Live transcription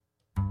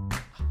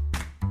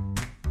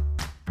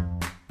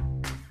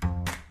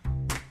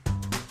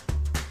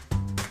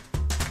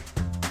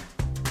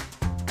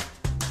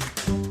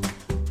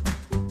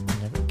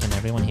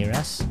anyone hear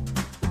us?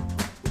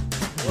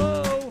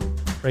 Whoa!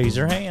 Raise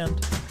your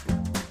hand.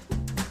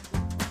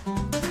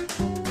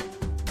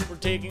 We're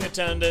taking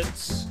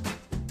attendance.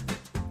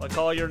 If I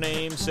call your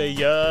name, say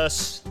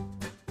yes.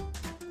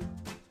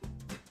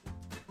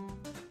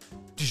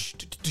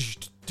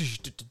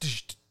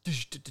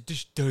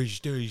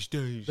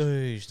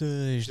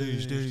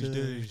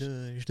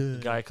 The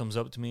guy comes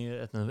up to me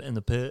in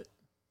the pit.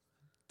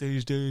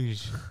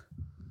 Days.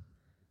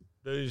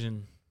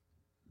 And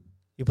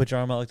You put your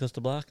arm out like this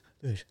to block?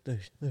 What's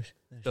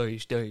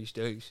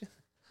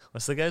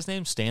the guy's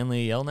name?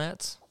 Stanley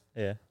Yelnats?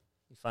 Yeah.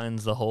 He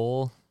finds the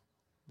hole,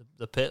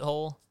 the pit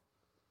hole.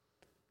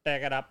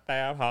 Back it up,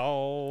 that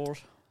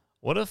holes.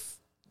 What if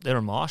they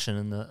were moshing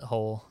in the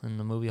hole, in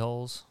the movie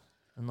holes?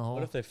 In the hole?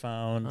 What if they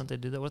found... Why don't they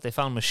do that? What if they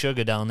found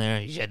Meshuggah down there?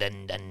 What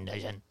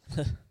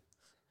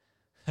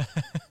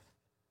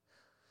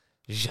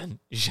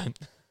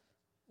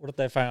if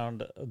they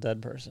found a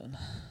dead person?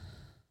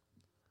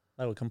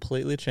 That would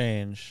completely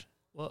change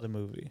the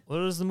movie. What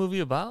is the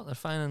movie about? They're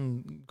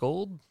finding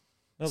gold?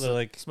 No, they're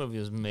like... This movie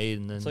was made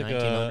in the It's like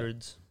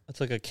 1900s.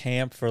 It's like a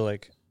camp for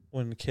like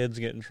when kids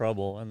get in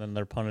trouble, and then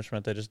their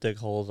punishment, they just dig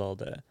holes all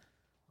day.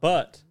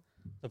 But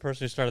the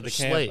person who started the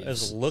camp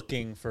is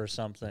looking for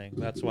something.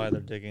 That's why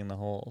they're digging the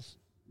holes.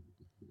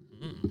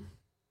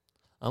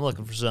 I'm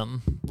looking for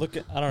something. I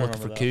don't remember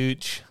Looking for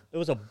cooch. It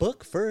was a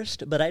book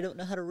first, but I don't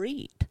know how to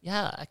read.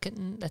 Yeah, I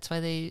couldn't. That's why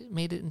they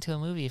made it into a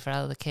movie for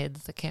all the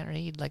kids that can't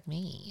read like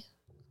me.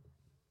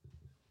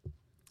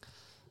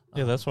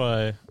 Yeah, that's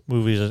why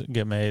movies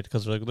get made,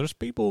 because like, there's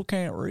people who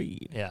can't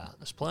read. Yeah,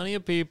 there's plenty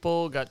of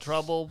people got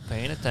trouble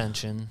paying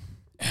attention.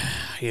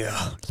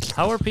 Yeah.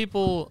 How are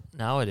people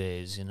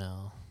nowadays,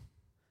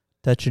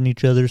 Touching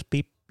each other's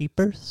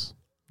beepers?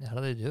 How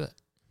do they do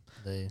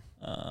it?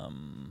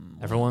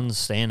 Everyone's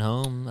staying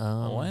home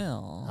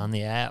on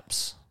the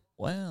apps.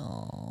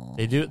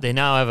 They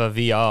now have a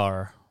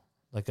VR,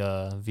 like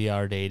a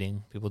VR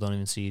dating. People don't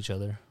even see each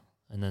other.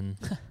 And then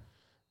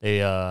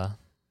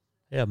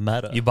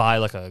Meta. You buy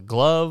like a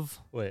glove.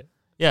 Wait.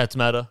 Yeah, it's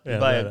Meta.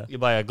 Yeah, You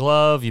buy a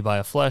glove, you buy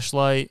a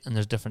fleshlight, and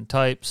there's different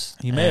types.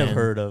 You may have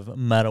heard of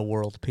Meta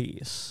World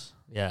Peace.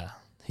 Yeah.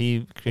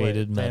 He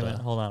created Meta. Damn it,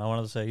 hold on, I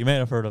wanted to say, you may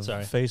have heard of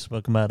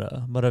Facebook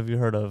Meta, but have you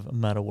heard of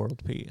Meta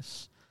World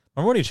Peace?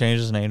 Remember when he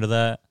changed his name to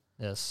that?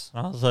 Yes.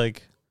 And I was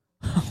like,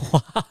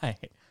 why?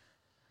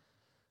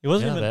 He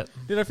wasn't even...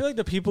 Dude, I feel like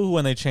the people who,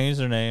 when they change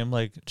their name,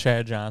 like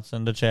Chad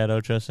Johnson to Chad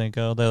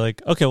Ochocinco, they're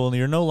like, okay, well,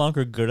 you're no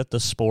longer good at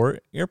the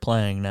sport you're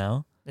playing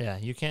now. Yeah,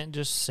 you can't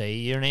just say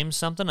your name's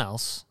something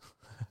else.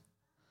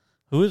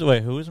 Who is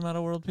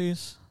Meta World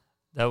Peace?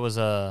 That was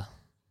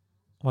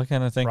why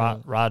can't I think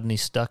of Rodney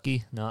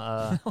Stuckey?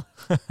 No,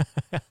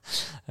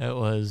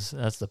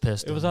 that's the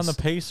Pistons. It was on the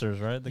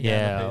Pacers, right? The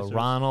guy on the Pacers.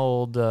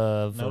 Ronald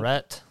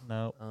Verrett.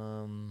 No.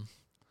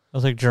 It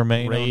was like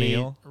Jermaine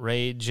O'Neal.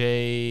 Ray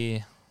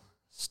J.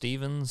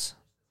 Stevens.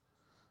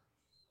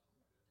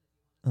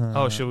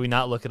 Should we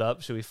not look it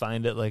up? Should we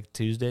find it like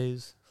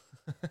Tuesdays?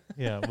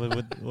 Yeah,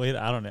 wait,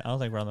 I don't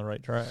think we're on the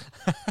right track.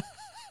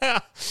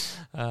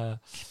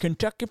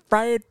 Kentucky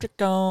Fried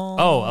Chicken.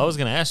 Oh, I was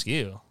going to ask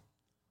you.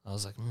 I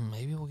was like,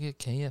 maybe we'll get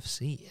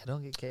KFC. I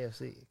don't get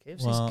KFC.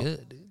 KFC's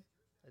good, dude.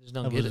 I just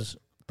don't get it.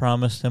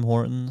 Promised Tim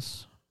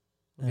Hortons,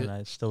 and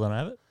I still don't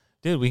have it.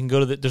 Dude, we can go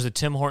to there's a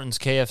Tim Hortons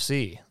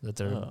KFC that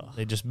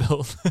they just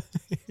built.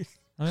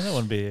 I mean, that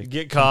wouldn't be... You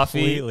get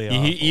coffee,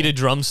 you eat a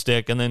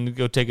drumstick, and then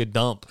go take a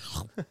dump.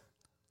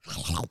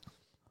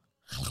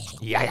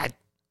 Yeah.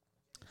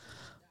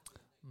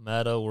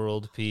 Meta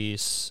World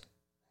Peace.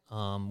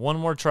 One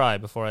more try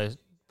before I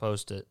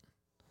post it.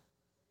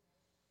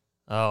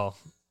 Oh,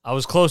 I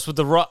was close with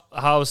how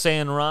I was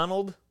saying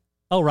Ronald.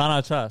 Oh,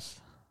 Ron Artest.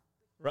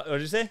 What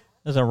did you say?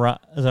 Is it Ron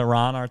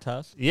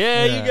Artest?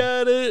 Yeah, you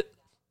got it.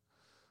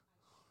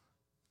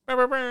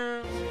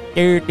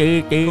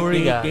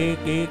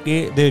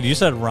 Dude, you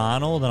said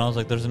Ronald, and I was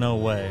like, "There's no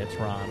way it's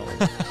Ronald."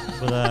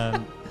 But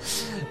then,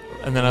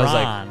 and then I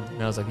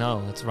was like,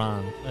 "No, it's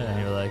Ron." Yeah.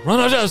 And you're like, "Ron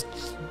Artest."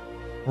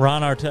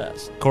 Ron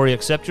Artest. Corey,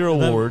 accept your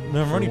award.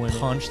 Then when he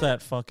punched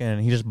that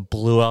fucking, he just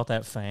blew out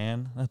that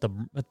fan at the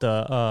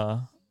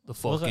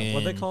fucking.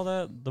 What they call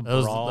that? The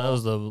that brawl. That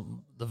was the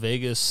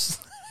Vegas.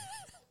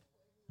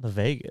 The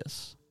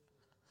Vegas.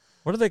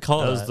 What do they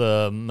call that? That was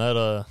the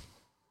Meta.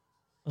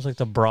 It was like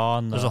the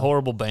brawl. There's a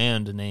horrible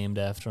band named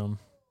after him.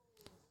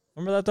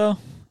 Remember that though?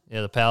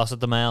 Yeah, the Palace at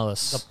the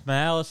Malice. The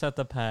Malice at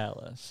the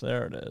Palace.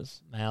 There it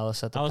is.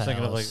 Malice at the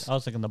Palace. I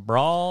was thinking the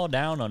brawl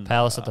down under.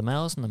 Palace at the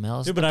Malice and the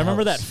Malice. Dude, but I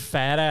remember that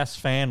fat ass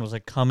fan was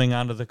like coming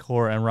onto the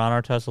court, and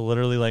Ron Artest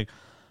literally like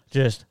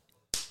just.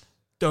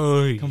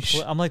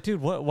 I'm like,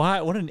 dude, what?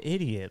 Why? What an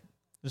idiot!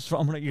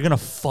 You're gonna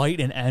fight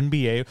an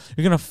NBA.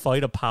 You're gonna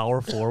fight a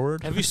power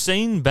forward. Have you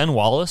seen Ben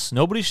Wallace?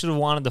 Nobody should have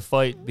wanted to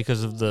fight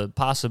because of the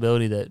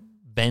possibility that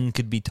Ben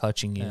could be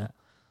touching you.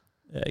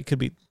 Yeah, it could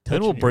be.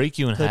 Ben will break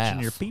you in half.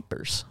 Touching your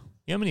peepers.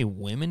 You know how many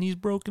women he's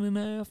broken in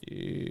half?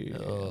 Yeah.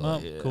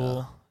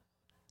 Cool.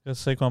 Because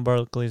Saquon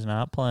Barkley's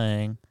not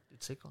playing.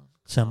 Saquon.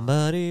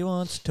 Somebody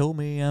once told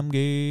me I'm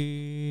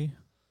gay.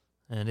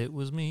 And it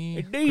was me.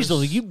 Hey,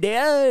 Diesel, you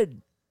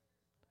dead.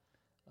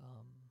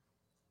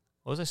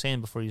 What was I saying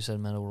before you said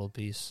Meta World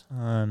Peace?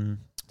 Damn.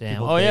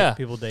 Yeah.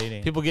 People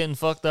dating. People getting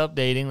fucked up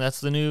dating.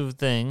 That's the new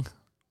thing.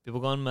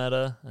 People going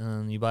meta,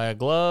 and you buy a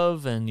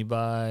glove, and you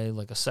buy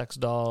like a sex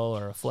doll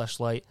or a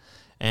fleshlight,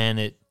 and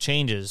it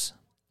changes.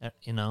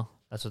 You know,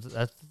 that's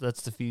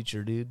the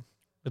future, dude.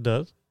 It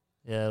does?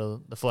 Yeah,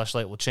 the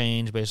fleshlight will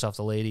change based off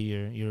the lady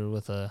you're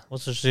with a.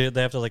 What's the shit?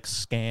 They have to like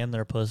scan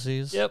their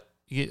pussies? Yep.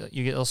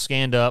 You get all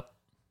scanned up.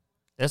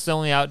 That's the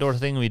only outdoor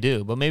thing we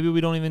do, but maybe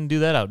we don't even do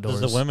that outdoors.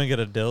 Does the women get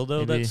a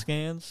dildo that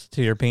scans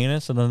to your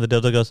penis, and then the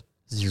dildo goes,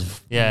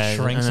 yeah,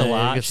 shrinks a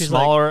lot? It gets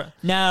smaller. Like,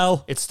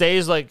 no, it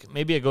stays like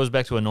maybe it goes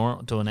back to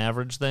an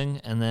average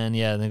thing, and then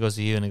then it goes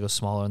to you, and it goes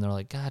smaller, and they're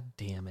like, God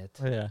damn it.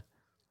 Yeah,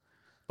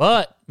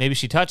 but maybe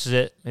she touches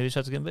it, maybe it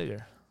starts getting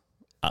bigger.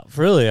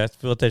 Really, I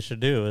feel what they should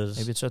do is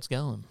maybe it starts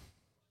going.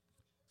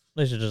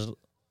 They should just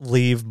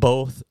leave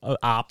both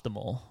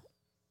optimal.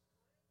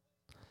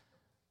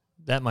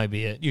 That might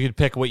be it. You could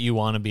pick what you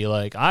want to be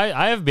like.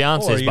 I have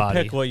Beyonce's body.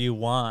 Or you pick what you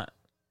want.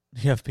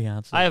 You have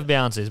Beyonce. I have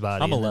Beyonce's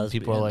body. I'm a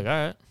lesbian. People are like,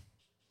 all right.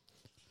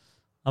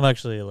 I'm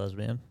actually a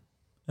lesbian,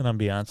 and I'm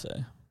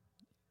Beyonce.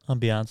 I'm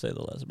Beyonce the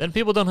lesbian. Then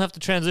people don't have to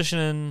transition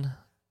in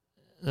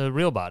the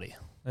real body.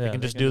 Yeah, they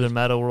can just do their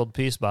Meta World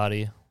Peace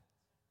body.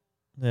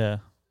 Yeah.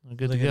 They're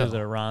good to go. Do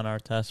their Ron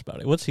Artest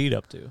body. What's he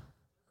up to?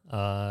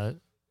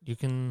 You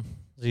can...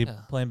 Is he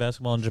playing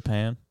basketball in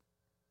Japan?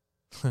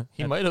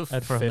 He might have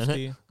at for 50. a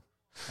minute.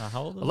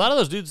 How old is a lot of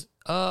those dudes...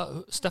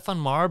 Stefan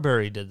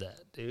Marbury did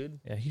that,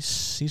 dude. Yeah,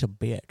 he's a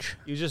bitch.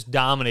 He was just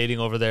dominating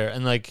over there.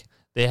 And, like,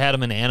 they had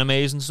him in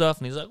animes and stuff.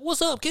 And he's like,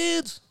 what's up,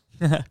 kids?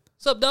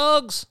 What's up,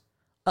 dogs?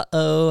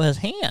 Uh-oh, his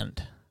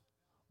hand.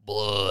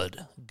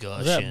 Blood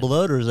gushing. Is that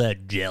blood or is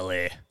that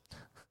jelly?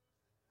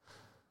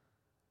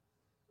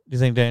 Do you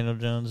think Daniel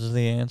Jones is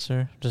the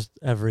answer? Just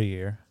every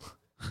year.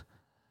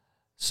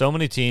 So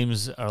many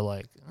teams are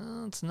like,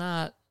 it's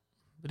not.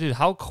 But dude,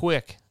 how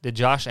quick did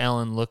Josh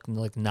Allen look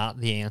like not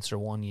the answer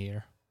one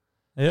year?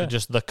 Yeah.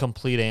 Just the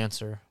complete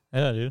answer.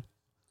 Yeah, dude.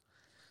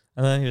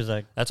 And then he was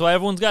like... That's why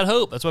everyone's got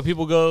hope. That's why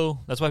people go...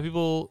 That's why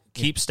people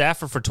keep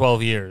Stafford for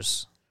 12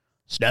 years.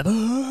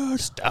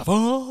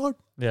 Stafford.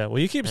 Yeah, well,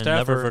 you keep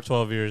Stafford for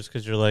 12 years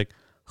because you're like,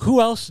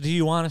 who else do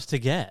you want us to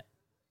get?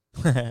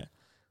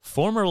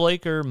 Former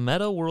Laker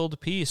Meta World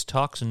Peace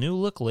talks new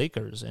look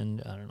Lakers.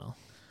 And I don't know.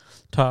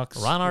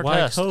 Talks Ron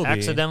Artest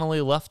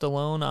accidentally left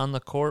alone on the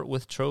court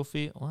with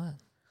trophy. What?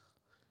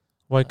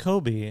 Why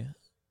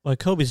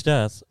Kobe's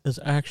death is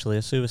actually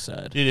a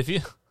suicide.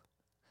 Dude,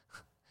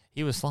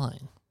 he was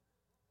flying.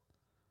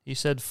 He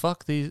said,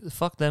 fuck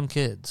them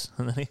kids.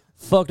 And then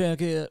fuck that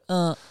kid.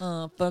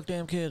 Fuck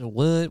them kids.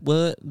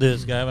 What?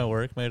 This guy at my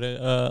work made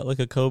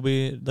a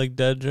Kobe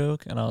dead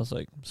joke, and I was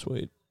like,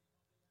 sweet.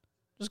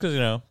 Just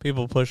because,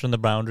 people pushing the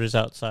boundaries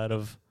outside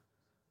of...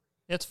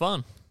 It's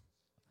fun.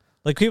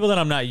 Like, people that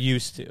I'm not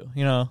used to,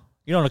 you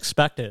don't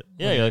expect it.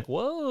 Yeah, you're like,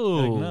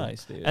 whoa. You're like,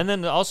 nice, dude. And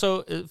then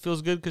also, it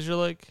feels good because you're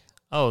like,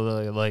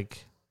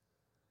 like,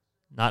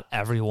 not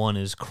everyone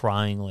is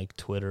crying like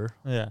Twitter.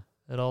 Yeah.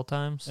 At all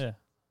times. Yeah.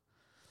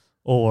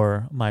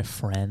 Or my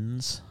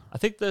friends. I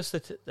think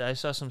I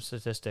saw some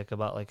statistic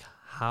about, like,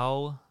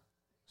 how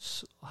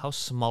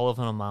small of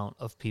an amount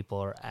of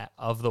people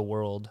of the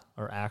world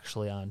are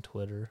actually on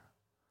Twitter.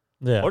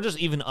 Yeah. Or just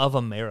even of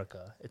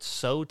America. It's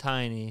so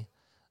tiny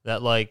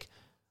that, like,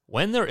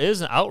 when there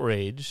is an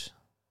outrage,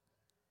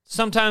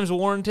 sometimes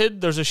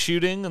warranted, there's a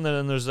shooting, and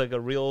then there's, like, a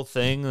real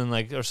thing, and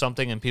like or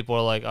something, and people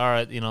are like, all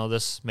right,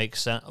 this makes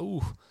sense.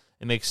 Ooh,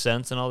 it makes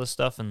sense and all this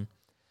stuff.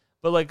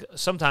 But, like,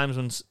 sometimes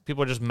when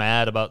people are just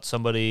mad about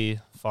somebody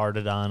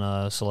farted on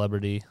a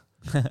celebrity,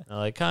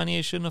 like,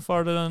 Kanye shouldn't have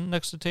farted on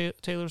next to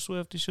Taylor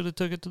Swift. He should have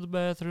took it to the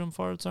bathroom.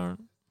 Farts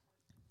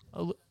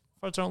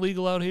aren't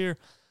legal out here.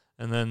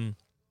 And then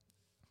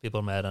people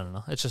are mad. I don't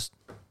know. It's just,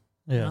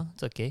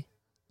 it's okay.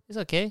 It's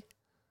okay.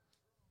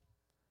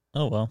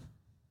 Oh, well.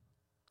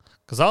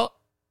 Because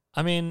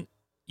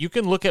you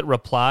can look at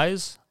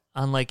replies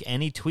on, like,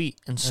 any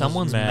tweet, and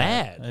someone's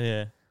mad.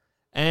 Yeah.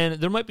 And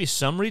there might be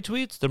some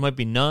retweets. There might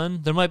be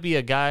none. There might be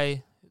the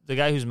guy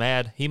who's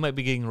mad, he might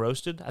be getting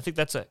roasted. I think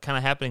that's kind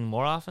of happening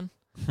more often.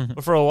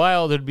 But for a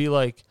while, there'd be,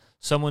 like,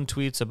 someone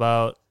tweets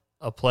about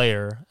a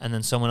player, and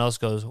then someone else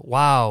goes,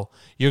 wow,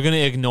 you're going to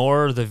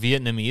ignore the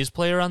Vietnamese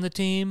player on the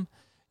team?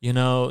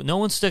 No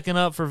one's sticking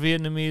up for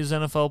Vietnamese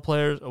NFL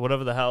players or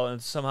whatever the hell,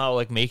 and somehow,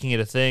 like, making it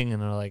a thing,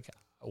 and they're like,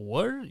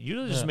 what?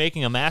 You're just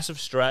making a massive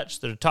stretch.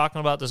 They're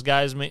talking about this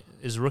guy's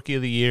is rookie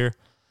of the year.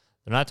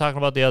 They're not talking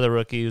about the other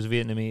rookie who's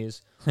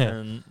Vietnamese.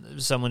 And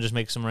someone just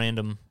makes some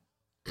random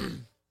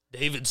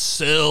David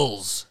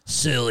Sills.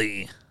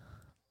 Silly.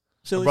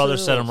 My brother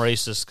said I'm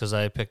racist because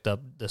I picked up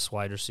this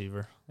wide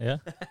receiver. Yeah.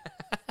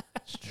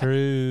 It's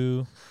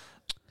true.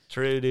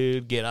 True,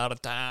 dude. Get out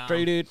of town.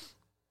 True, dude.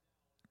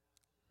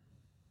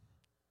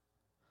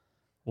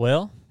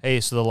 Well. Hey,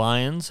 so the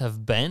Lions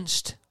have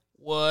benched.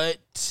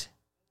 What?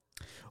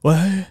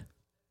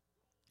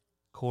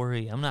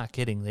 Corey, I'm not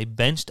kidding. They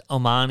benched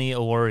Amani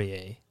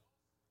Oruwariye.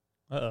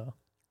 Uh-oh.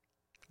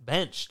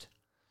 Benched.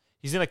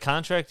 He's in a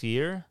contract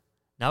year.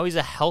 Now he's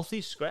a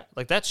healthy scratch.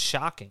 Like, that's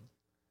shocking.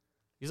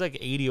 He's like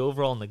 80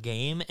 overall in the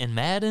game, and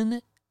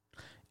Madden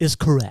is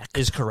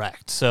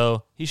correct.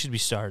 So he should be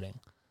starting.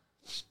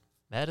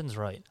 Madden's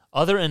right.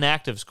 Other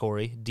inactives,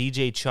 Corey.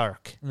 DJ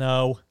Chark.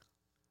 No.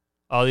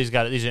 Oh, these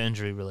are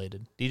injury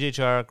related. DJ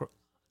Chark,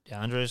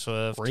 DeAndre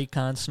Swift,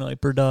 Recon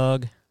Sniper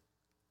Dog.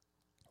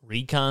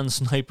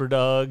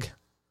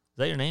 Is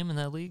that your name in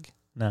that league?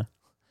 No.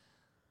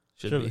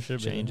 Should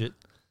change it.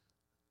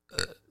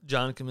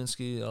 John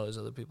Kaminsky, all these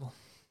other people.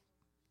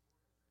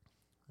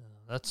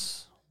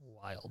 That's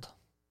wild.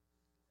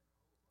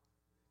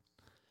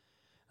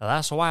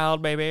 That's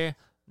wild, baby.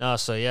 No,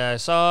 so yeah, I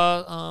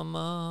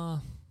saw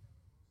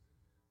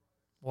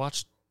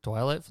watched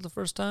Twilight for the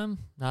first time,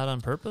 not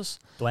on purpose.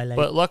 Twilight.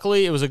 But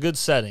luckily, it was a good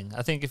setting.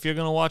 I think if you're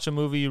going to watch a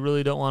movie you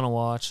really don't want to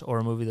watch, or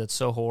a movie that's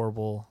so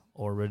horrible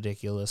or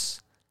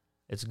ridiculous,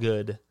 it's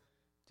good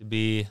to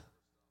be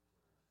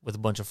with a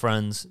bunch of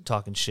friends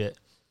talking shit.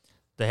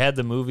 They had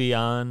the movie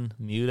on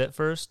mute at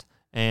first,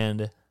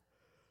 and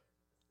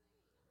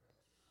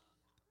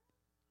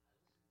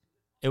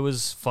it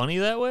was funny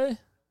that way.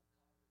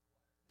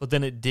 But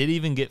then it did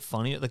even get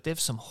funnier. Like, they have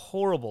some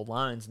horrible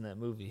lines in that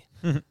movie.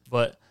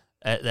 But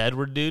the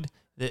Edward dude,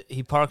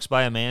 he parks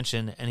by a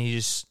mansion, and he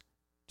just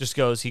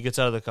goes, he gets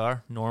out of the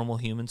car, normal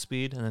human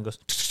speed, and then goes,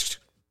 just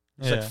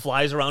like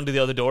flies around to the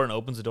other door and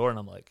opens the door. And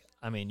I'm like,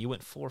 I mean, you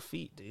went 4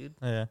 feet, dude.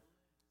 Yeah.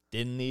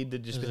 Didn't need to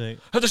just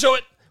have to show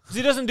it. Because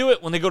he doesn't do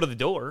it when they go to the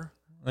door.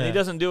 And he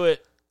doesn't do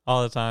it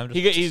all the time.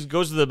 He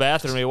goes to the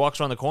bathroom, and he walks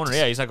around the corner.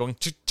 Yeah, he's not going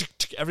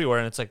everywhere.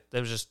 And it's like,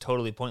 that was just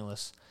totally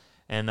pointless.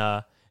 And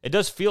it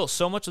does feel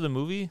so much of the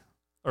movie,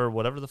 or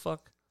whatever the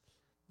fuck,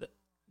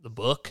 the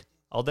book,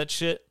 all that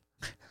shit.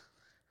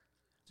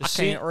 I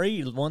can't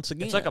read once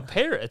again. It's like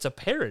it's a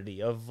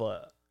parody of.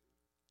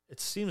 It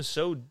seems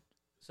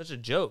such a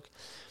joke.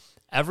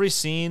 Every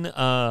scene,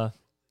 Avril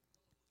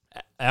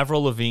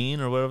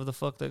Lavigne or whatever the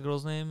fuck that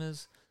girl's name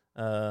is.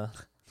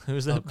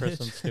 Who's that?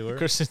 Kristen Stewart.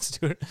 Kristen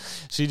Stewart.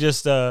 She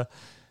just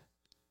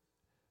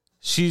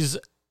she's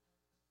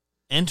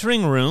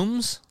entering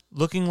rooms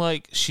looking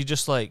like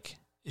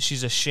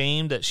she's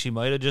ashamed that she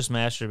might have just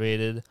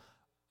masturbated,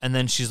 and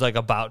then she's like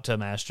about to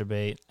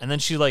masturbate, and then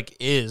she like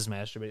is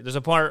masturbating. There's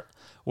a part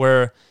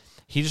where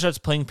he just starts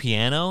playing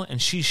piano,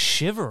 and she's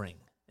shivering,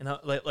 and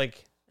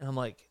I'm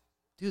like,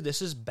 dude,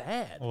 this is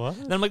bad. What?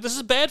 And I'm like, this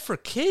is bad for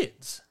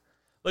kids,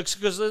 like,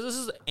 because this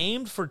is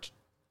aimed for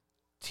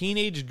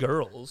teenage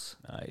girls.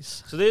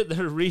 Nice. So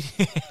they're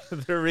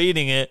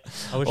reading it.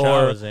 I wish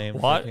I was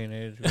aimed for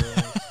teenage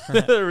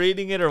girls. They're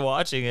reading it or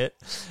watching it,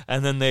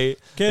 and then they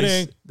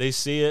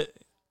see it.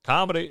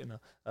 Comedy.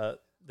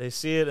 They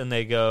see it and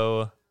they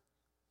go,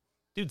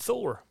 dude,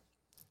 Thor.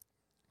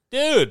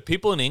 Dude,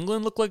 people in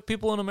England look like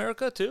people in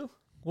America too.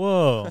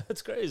 Whoa.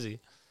 That's crazy.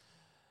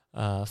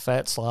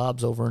 Fat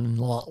slobs over in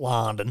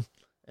London.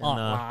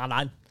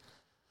 And,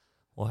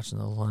 watching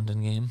the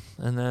London game.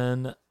 And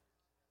then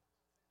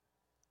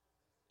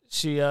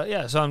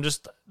so I'm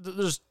just,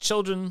 there's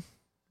children,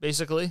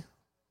 basically.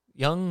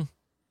 Young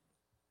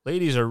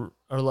ladies are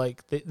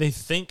like, they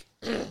think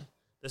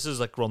this is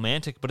like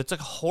romantic, but it's like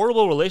a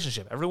horrible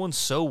relationship. Everyone's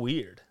so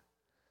weird.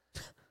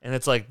 And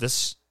it's like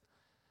this,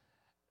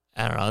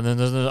 I don't know. And then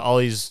there's all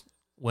these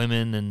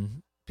women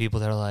and people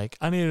that are like,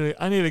 I need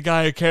a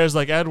guy who cares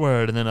like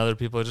Edward. And then other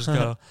people just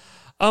go,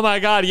 oh my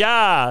God,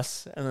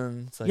 yes. And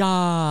then it's like,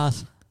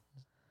 yes.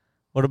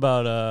 What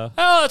about,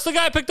 oh, it's the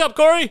guy I picked up,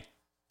 Corey.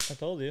 I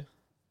told you.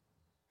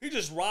 He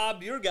just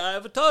robbed your guy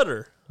of a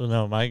tutter. Well,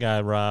 no, my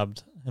guy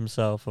robbed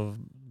himself of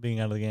being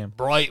out of the game.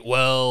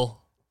 Brightwell.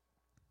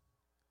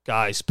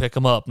 Guys, pick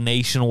him up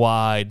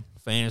nationwide.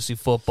 Fantasy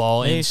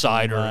football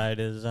insider.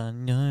 Is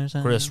on your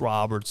side. Chris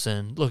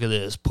Robertson. Look at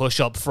this. Push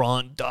up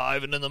front,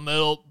 diving in the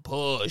middle,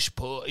 push.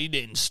 He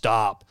didn't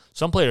stop.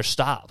 Some players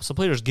stop. Some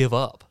players give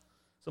up.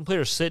 Some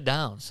players sit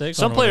down.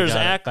 Some players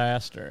act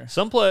faster.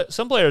 Some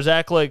players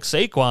act like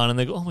Saquon, and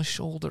they go, "Oh, my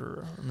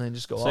shoulder," and they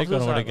just go.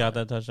 Saquon would have got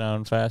that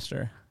touchdown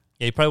faster.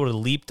 Yeah, he probably would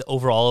have leaped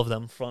over all of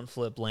them, front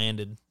flip,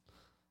 landed,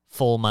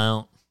 full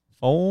mount.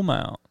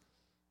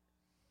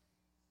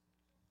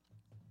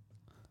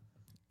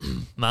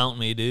 Mount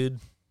me, dude.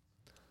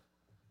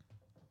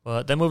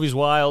 But that movie's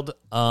wild.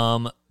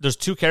 There's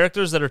two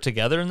characters that are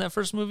together in that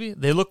first movie.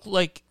 They look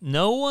like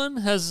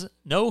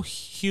no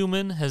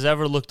human has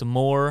ever looked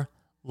more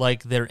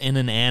like they're in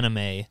an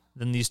anime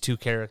than these two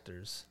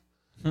characters.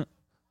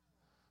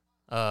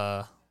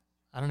 I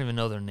don't even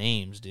know their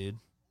names, dude.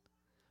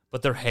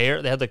 But their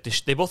hair, they had like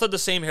they both had the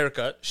same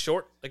haircut,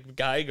 short, like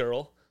guy,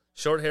 girl,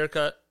 short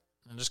haircut,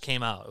 and it just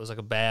came out. It was like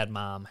a bad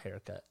mom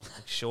haircut,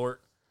 like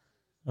short.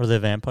 Are they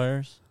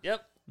vampires?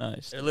 Yep.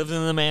 Nice. They're living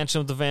in the mansion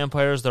with the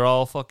vampires. They're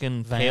all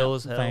fucking pale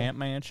as hell. Vamp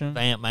mansion.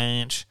 Vamp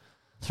manch.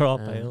 They're all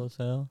pale as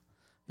hell.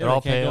 They're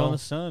all can't pale go in the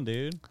sun,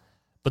 dude.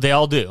 But they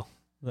all do.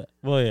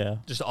 Well, yeah.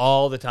 Just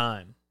all the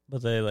time.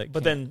 But they like.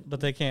 But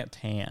they can't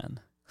tan.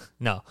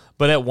 No.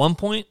 But at one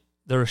point,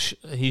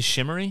 he's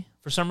shimmery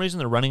for some reason.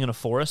 They're running in a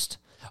forest,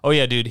 Oh,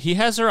 yeah, dude. He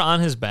has her on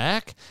his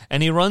back,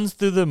 and he runs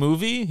through the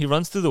movie. He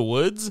runs through the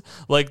woods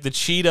like the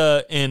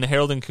cheetah in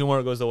Harold and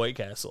Kumar Goes to White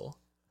Castle.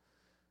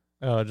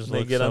 Oh, it just They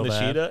looks get so on the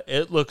bad. cheetah.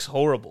 It looks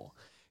horrible.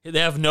 They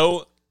have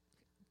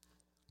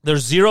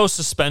there's zero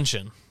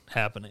suspension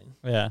happening.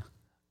 Yeah.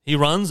 He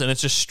runs, and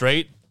it's just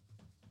straight.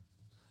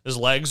 His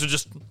legs are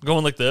just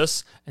going like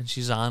this, and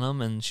she's on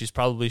him, and she's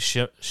probably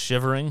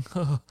shivering.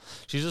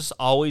 She's just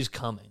always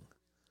coming.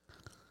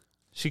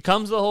 She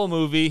comes the whole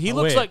movie. He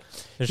looks wait. like...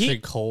 Is she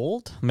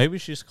cold? Maybe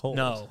she's cold.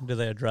 No. Do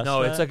they address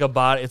No, that? it's like a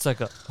body. It's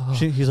like a...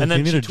 He's like, and then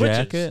you need she a twitches.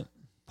 jacket?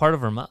 Part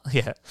of her mouth.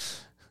 Yeah.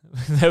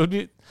 That would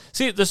be...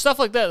 See, there's stuff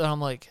like that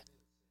I'm like,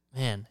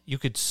 man, you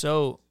could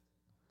so...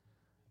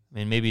 I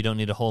mean, maybe you don't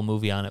need a whole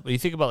movie on it, but you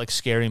think about like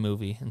Scary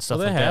Movie and stuff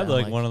Well, they like that. had I'm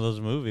like one of those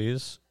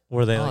movies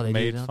where they they do,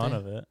 made don't fun they?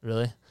 of it.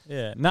 Really?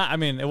 Yeah. I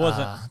mean, it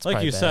wasn't... it's like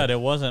probably you bad. said, it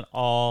wasn't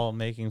all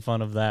making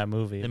fun of that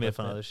movie. They made but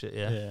fun of other shit,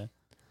 yeah. Yeah.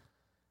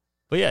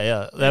 But yeah,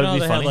 that You know, would be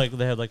they funny. Had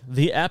they had like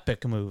the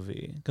epic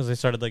movie because they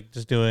started like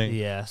just doing...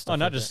 yeah. Oh, Stuff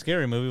not like just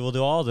scary movie. We'll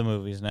do all the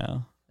movies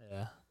now. that.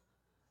 Yeah.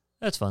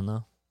 That's fun,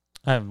 though.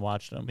 I haven't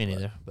watched them. Me but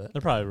neither, but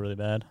They're probably really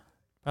bad.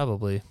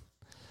 probably.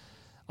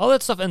 All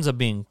that stuff ends up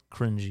being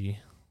cringy.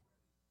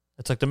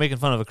 It's like they're making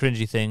fun of a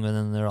cringy thing, and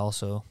then they're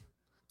also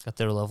got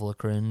their level of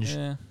cringe.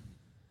 Yeah.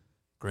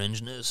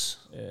 Cringeness.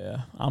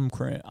 Yeah. I'm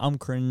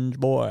cringe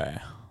boy.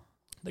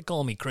 They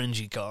call me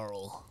Cringy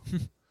Carl.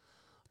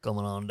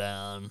 Coming on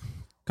down.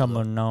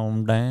 Coming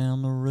on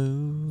down the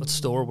road. What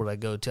store would I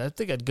go to? I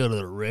think I'd go to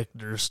the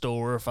Richter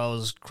store if I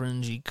was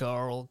Cringy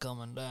Carl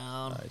coming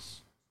down.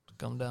 Nice.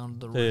 Come down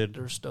to the Dude.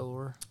 Richter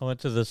store. I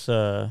went to this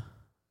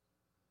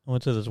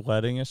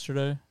wedding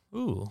yesterday.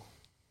 Ooh.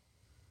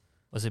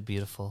 Was it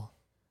beautiful?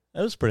 It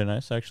was pretty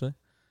nice, actually.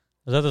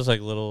 I was at this like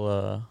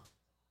little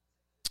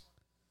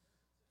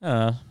I don't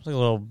know, it's like a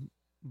little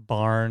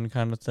barn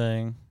kind of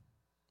thing.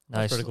 That's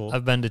Nice. pretty cool.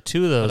 I've been to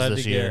 2 of those But I had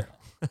this to year.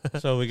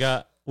 So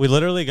we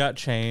literally got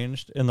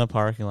changed in the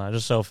parking lot.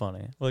 Just so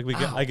funny. Like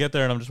I get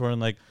there and I'm just wearing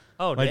like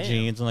Oh, my damn.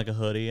 jeans and like a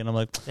hoodie and I'm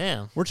like,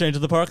 Damn. we're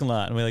changing the parking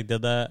lot, and we like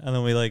did that, and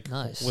then we like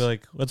Nice.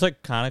 it's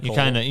like kind of You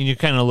cold. you're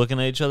kind of looking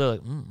at each other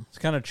like, It's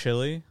kind of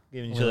chilly.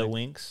 giving each We're other like-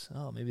 winks.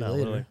 Oh, maybe No,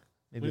 later. we're like-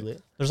 Maybe we-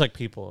 later. There's like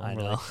people. I And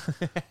we're know.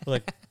 we're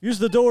like, use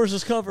the doors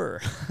as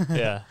cover.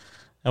 Yeah.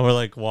 And we're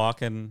like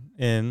walking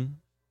in,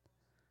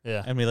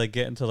 Yeah. and we like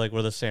get into like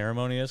where the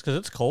ceremony is because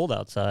it's cold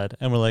outside,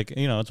 and we're like,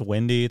 it's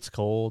windy, it's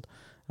cold,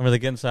 and we're like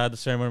get inside the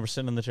ceremony. We're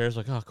sitting in the chairs,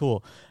 like, oh,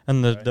 cool.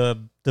 And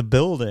the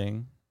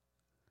building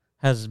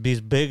has these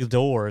big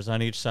doors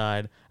on each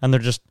side, and they're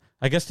just,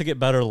 I guess, to get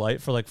better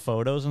light for like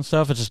photos and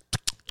stuff. It's just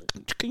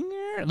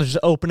they're just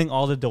opening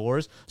all the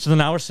doors. So then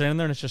now we're sitting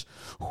there, and it's just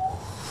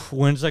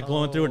wind's like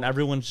blowing through, and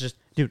everyone's just,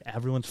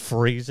 everyone's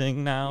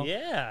freezing now.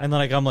 Yeah. And then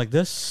like I'm like,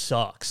 this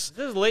sucks.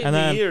 This is late And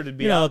in then, the year to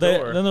be then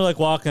outdoor. they're like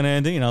walking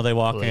in. They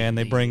walk Late in.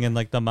 They in the bring in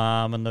like the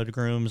mom and the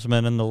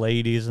groomsmen and the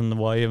ladies and the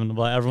wife and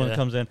everyone Yeah.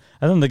 comes in.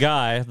 And then the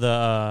guy,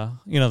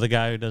 the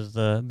guy who does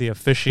the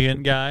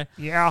officiant guy,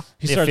 Yeah.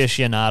 he The starts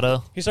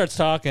aficionado. he starts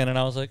talking, and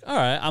I was like, all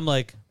right. I'm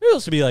like, maybe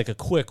this would be like a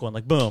quick one,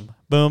 like boom,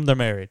 boom, they're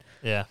married.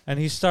 Yeah. And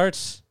he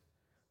starts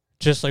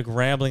just like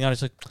rambling on.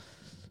 He's like,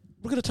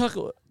 we're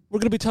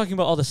gonna be talking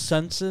about all the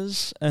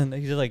senses, and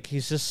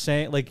he's just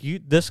saying like,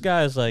 this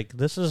guy is like,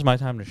 this is my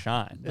time to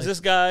shine. Is Like, this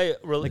guy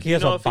like, do he you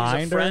has know a if he's a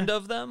binder? friend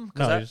of them?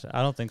 'Cause no,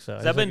 I don't think so.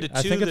 I've He's been like, to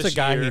I think two it's this a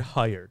guy he year.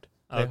 hired.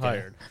 They Okay.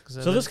 hired. 'Cause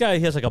I've So this guy,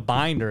 he has like a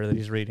binder that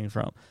he's reading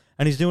from,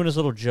 and he's doing his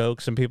little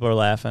jokes, and people are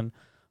laughing.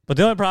 But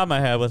the only problem I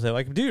had with it,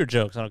 like, do your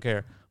jokes, I don't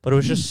care. But it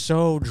was just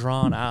so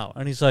drawn out,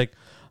 and he's like,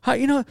 how,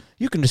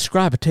 you can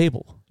describe a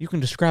table, you can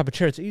describe a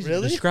chair. It's easy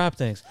Really? to describe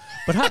things.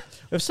 But how,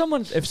 if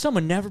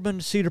someone never been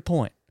to Cedar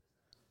Point,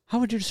 how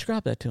would you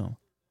describe that to him?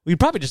 Well, you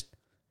probably just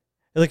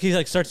like he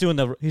like starts doing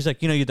he's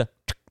like, you the.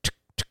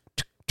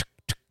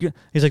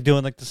 He's like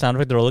doing like the sound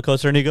effect, the roller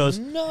coaster, and he goes,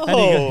 No.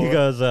 and he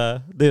goes,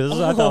 dude, this is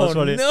I thought was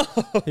funny. No.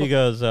 He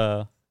goes,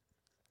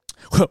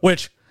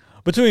 which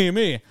between you and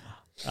me,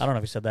 I don't know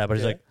if he said that, but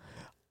he's Yeah. like,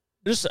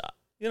 just I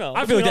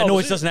I feel like that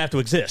noise doesn't have to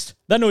exist.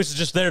 That noise is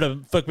just there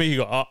to fuck me. You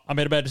go, oh, I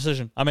made a bad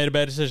decision. I made a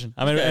bad decision.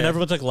 And Okay.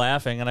 everyone's like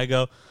laughing, and I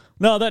go,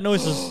 no, that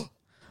noise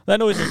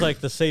is like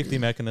the safety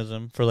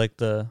mechanism for like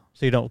so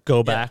you don't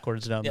go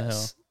backwards down the hill.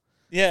 Yes.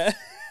 Yeah.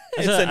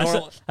 I It's said, a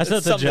normal. I said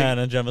it's to something- Jen,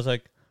 and Jen was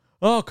like,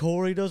 oh,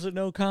 Corey doesn't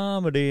know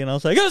comedy. And I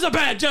was like, it was a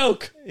bad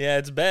joke. Yeah,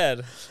 it's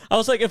bad. I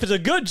was like, if it's a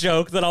good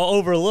joke, then I'll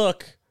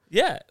overlook.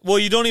 Yeah. Well,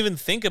 you don't even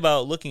think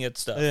about looking at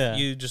stuff. Yeah.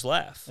 You just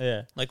laugh.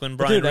 Yeah. Like when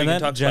But Brian dude, and Regan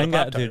then talks Jen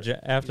about a got, Pop-Tart.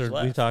 after just we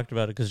laugh. talked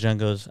about it, because Jen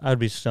goes, I'd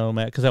be so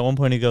mad. Because at one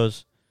point he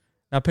goes,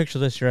 now picture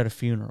this, you're at a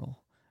funeral.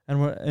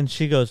 And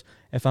she goes,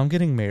 if I'm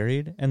getting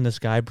married and this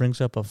guy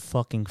brings up a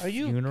fucking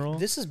funeral.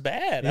 This is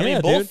bad. Yeah, I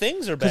mean, both dude.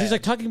 things are bad. Because he's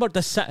like talking about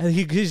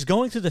he's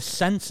going through the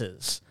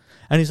senses.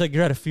 And he's like,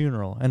 you're at a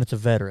funeral and it's a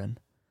veteran.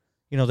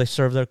 They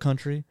serve their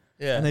country.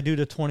 yeah. And they do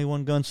the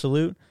 21 gun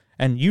salute.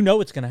 And you know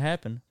it's going to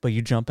happen, but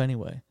you jump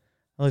anyway.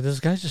 Like, this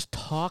guy's just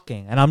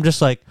talking. And I'm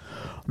just like,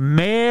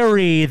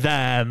 marry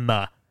them.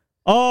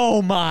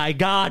 Oh my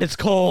God, it's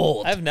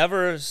cold. I've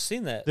never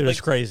seen that. Dude, Like,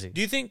 it's crazy.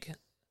 do you think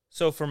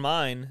So for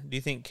mine, do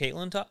you think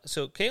Caitlyn talked?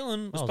 So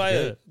Caitlyn was Oh,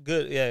 probably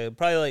good. Yeah,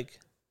 probably like.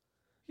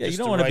 Yeah, you just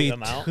don't the want to right be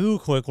amount. too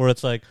quick where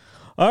it's like,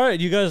 all right,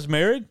 you guys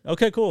married?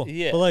 Okay, cool.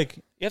 Yeah. But like,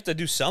 You have to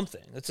do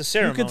something. It's a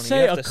ceremony. you could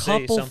say have a to say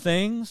couple something.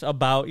 things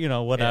about,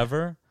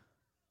 whatever.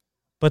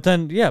 But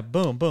then, yeah,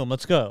 boom, boom,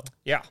 let's go.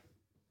 Yeah.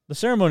 The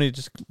ceremony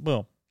just,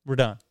 boom, we're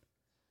done.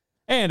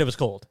 And it was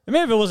cold. And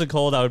maybe if it wasn't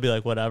cold, I would be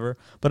like, whatever.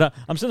 But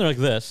I'm sitting there like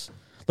this.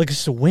 Like,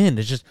 it's the wind.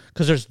 It's just,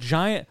 because there's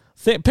giant,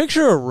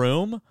 picture a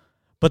room,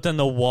 but then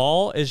the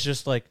wall is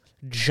just like,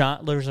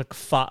 giant. There's like,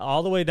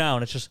 all the way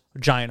down, it's just a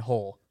giant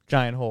hole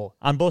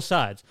on both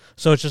sides.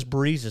 So it's just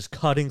breezes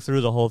cutting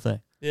through the whole thing.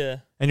 Yeah.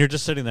 And you're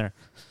just sitting there.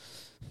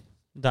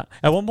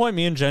 At one point,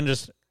 me and Jen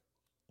just,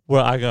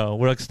 we're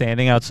like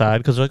standing outside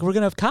because we're going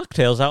to have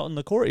cocktails out in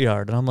the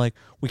courtyard. And I'm like,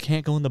 we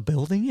can't go in the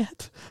building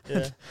yet?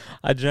 Yeah.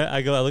 I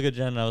look at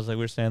Jen and I was like,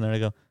 we're standing there. I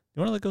go,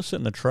 you want to go sit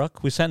in the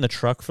truck? We sat in the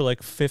truck for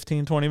like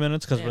 15, 20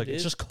 minutes because we're like,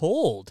 it's just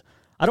cold.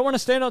 I don't want to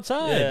stand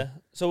outside. Yeah.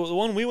 So the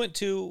one we went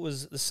to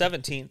was the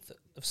 17th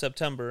of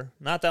September,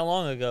 not that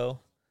long ago,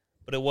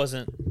 but it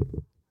wasn't.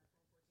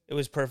 It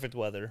was perfect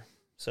weather.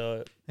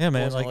 So yeah,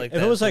 man. Like,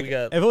 if it was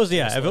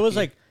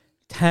like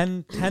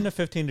 10 to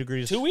 15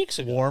 degrees 2 weeks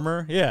ago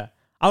warmer, yeah,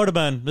 I would have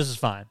been, this is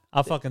fine.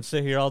 I'll fucking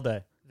sit here all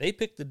day. They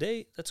picked the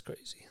date. That's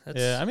crazy.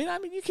 Yeah, I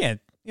mean, you can't,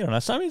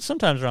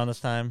 sometimes around this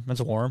time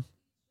it's warm.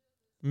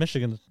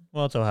 Michigan,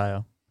 well, it's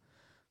Ohio,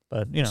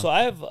 but So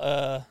I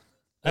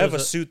have a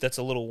suit that's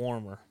a little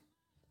warmer.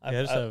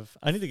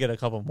 I need to get a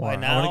couple more. By I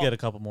now- want to get a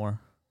couple more.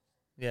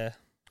 Yeah,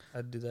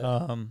 I'd do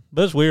that.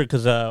 But it's weird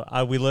because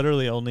we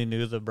literally only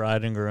knew the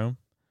bride and groom.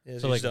 Yeah,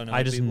 So you like don't know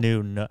I just people.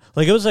 knew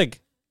like it was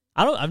like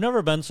I've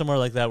never been somewhere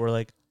like that where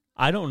like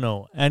I don't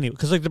know any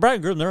because like the bride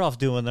and groom they're off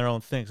doing their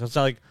own thing. So it's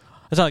not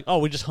like oh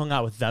we just hung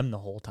out with them the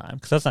whole time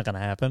because that's not gonna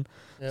happen.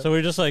 Yep. So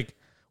we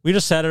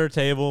just sat at our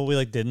table. We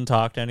like didn't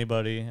talk to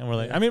anybody, and we're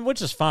like, Yeah. I mean,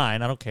 which is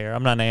fine. I don't care.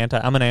 I'm an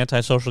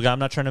antisocial guy. I'm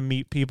not trying to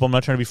meet people. I'm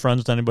not trying to be friends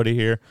with anybody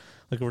here.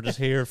 Like we're just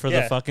here for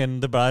Yeah.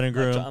 the bride and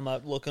groom. I'm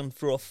not looking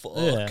for a fuck.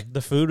 Yeah,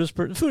 the food was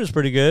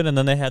pretty good, and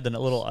then they had this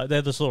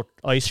little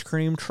ice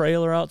cream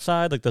trailer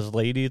outside. Like this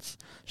lady,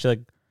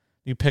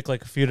 you pick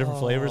like a few different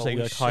flavors that you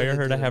like hire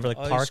her to have her like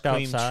parked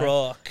outside.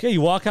 Truck. Yeah,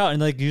 you walk out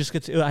and like you just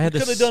get to. I had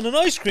Could have done an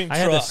ice cream truck.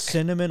 I had the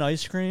cinnamon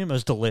ice cream. It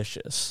was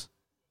delicious,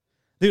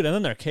 dude. And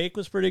then their cake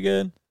was pretty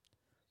good,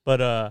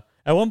 but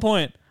at one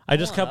point I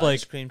just kept like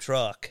ice cream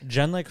truck.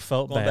 Jen like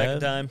felt Going bad, back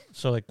in time.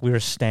 so like we were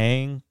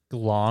staying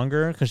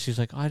longer because she's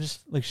like, oh, I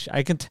just like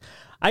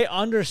I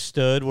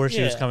understood where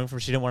she was Yeah. coming from.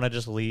 She didn't want to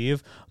just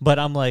leave, but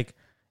I'm like,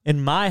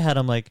 in my head,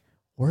 I'm like,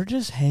 we're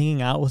just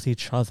hanging out with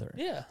each other.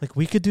 Yeah. Like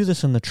we could do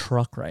this in the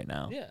truck right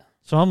now. Yeah.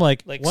 So I'm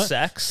like, Like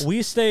sex?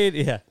 We stayed,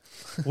 yeah.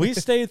 We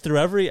stayed through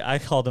I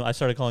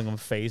started calling them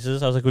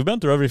phases. I was like, we've been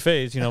through every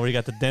phase, where you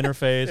got the dinner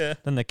phase, Yeah.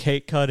 then the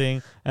cake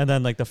cutting, and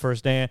then like the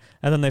first dance,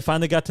 and then they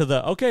finally got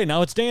to okay,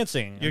 now it's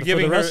dancing. You're for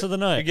giving the rest her, of the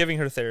night. You're giving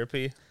her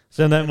therapy.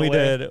 So then in a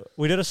way.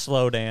 we did a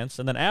slow dance,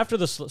 and then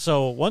after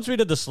so once we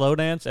did the slow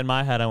dance, in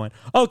my head I went,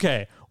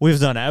 okay, we've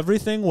done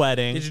everything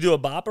wedding. Did you do a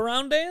bop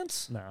around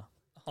dance? No,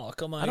 Oh,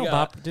 come on. I don't you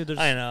bop, got- dude. There's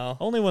I know.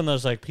 only when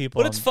there's like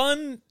people. But it's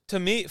fun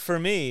for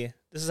me,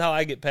 this is how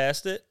I get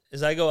past it,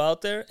 is I go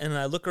out there and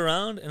I look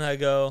around and I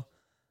go,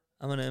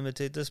 I'm going to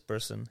imitate this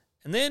person.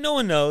 And then no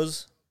one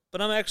knows,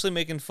 but I'm actually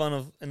making fun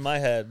of, in my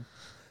head,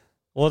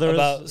 well, there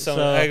about was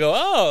someone. I go,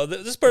 oh,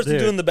 this person's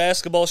Dude. doing the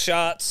basketball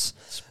shots.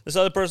 This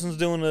other person's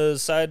doing a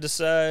side to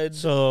side.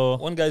 So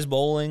One guy's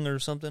bowling or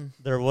something.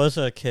 there was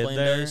a kid Playing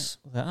there. dice.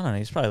 I don't know.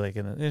 He's probably like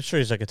I'm sure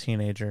he's like a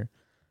teenager,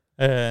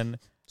 and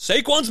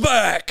Saquon's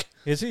back.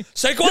 is he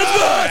Saquon's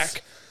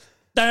back.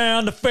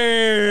 down the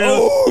field?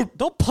 Oh,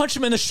 Don't punch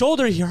him in the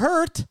shoulder. He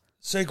hurt.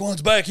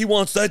 Saquon's back. He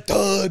wants that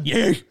tud.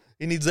 Yeah,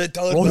 He needs that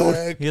tud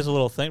back. he has a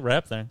little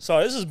rap thing.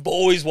 Sorry, this is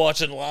boys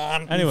watching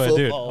lawn Anyway, dude,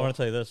 I football. want to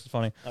tell you this. It's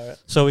funny. All right.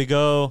 So we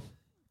go.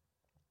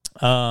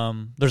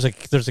 There's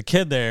a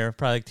kid there,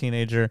 probably like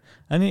teenager,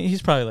 and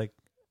he's probably like,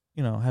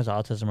 has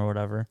autism or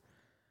whatever.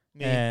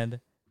 Me. And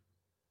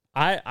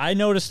I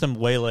noticed him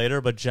way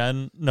later, but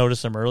Jen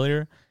noticed him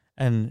earlier.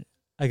 And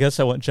I guess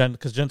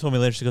because Jen told me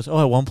later, she goes, oh,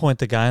 at one point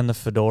the guy in the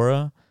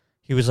fedora,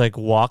 he was like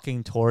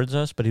walking towards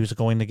us, but he was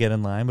going to get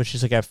in line. But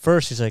she's like, at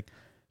first, she's like,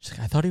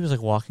 I thought he was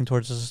like walking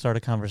towards us to start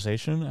a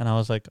conversation. And I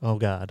was like, oh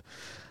God.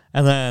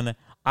 And then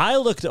I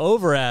looked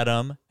over at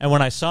him, and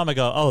when I saw him, I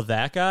go, oh,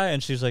 that guy?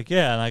 And she's like,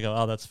 yeah. And I go,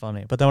 oh, that's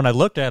funny. But then when I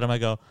looked at him, I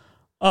go,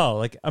 oh,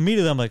 like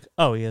immediately I'm like,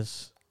 oh, he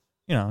has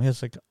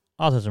like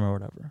autism or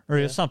whatever. Or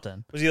he has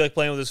something. Was he like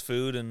playing with his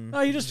food and?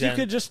 No, you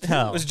could just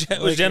tell. Was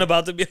Like, Jen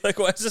about to be like,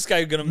 why is this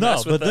guy gonna no,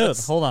 mess but with dude,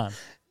 us? hold on.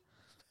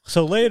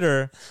 So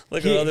later,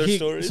 Like our other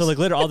stories. So like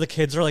later, all the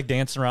kids are like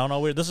dancing around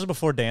all weird. This is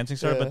before dancing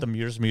started, Yeah. but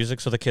there's music,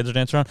 so the kids are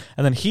dancing around.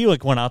 And then he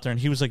like went out there and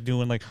he was like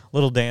doing like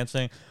little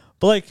dancing,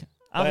 but like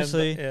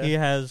obviously yeah. he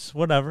has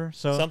whatever,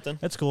 so Something.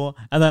 it's cool.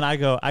 And then I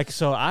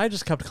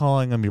just kept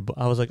calling him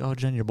I was like, oh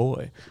Jen, your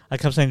boy. I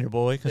kept saying your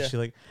boy because Yeah. she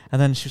like, and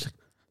then she was like,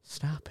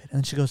 stop it. And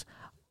then she goes,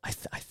 I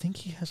think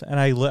he has, and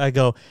I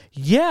go,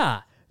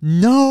 yeah.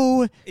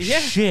 no Yeah.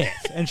 shit.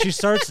 And she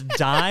starts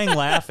dying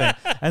laughing.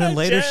 And then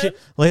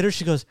later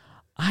she goes,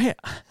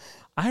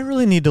 I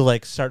really need to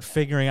like start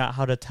figuring out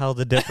how to tell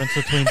the difference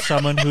between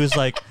someone who's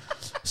like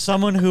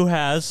someone who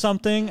has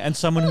something and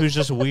someone who's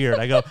just weird.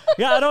 I go,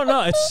 yeah, I don't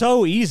know. It's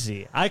so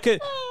easy. I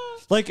could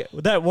like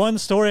that one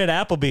story at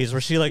Applebee's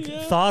where she like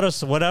thought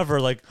of whatever,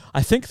 like,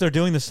 I think they're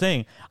doing this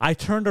thing. I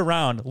turned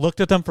around, looked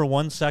at them for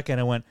 1 second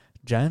and went,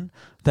 Jen,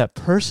 that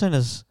person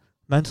is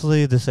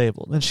mentally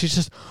disabled. And she's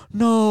just,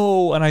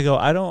 no. And I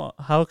go,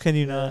 how can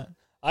you not?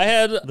 I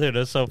had, Dude,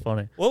 that's so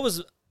funny. what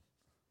was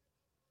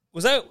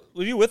that,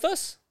 were you with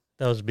us?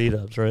 That was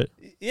B-dubs, right?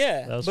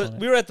 Yeah, That was but funny.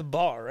 we were at the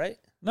bar, right?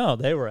 No,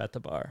 they were at the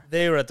bar.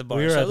 They were at the bar.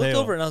 We were So I at- looked they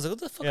over were- and I was like, what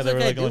the fuck Yeah, is they that were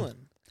guy like going- doing?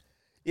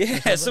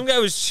 Yeah, some guy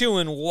was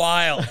chewing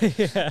wild.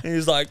 Yeah. And he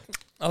was like,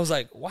 I was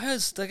like, why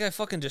is that guy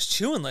fucking just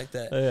chewing like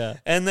that? Yeah.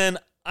 And then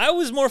I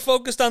was more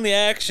focused on the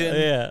action.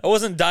 Yeah. I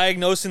wasn't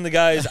diagnosing the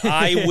guy's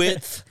eye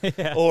width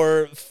Yeah.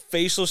 or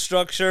facial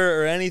structure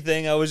or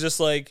anything. I was just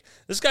like,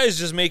 this guy's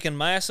just making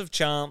massive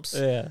chomps.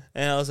 Yeah.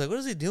 And I was like, what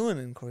is he doing?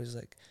 And Corey's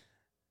like,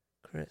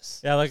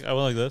 Chris. Yeah, like I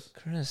went like this.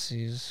 Chris,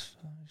 he's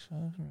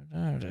fucking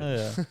retarded.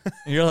 Yeah.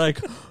 And you're like,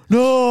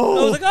 no.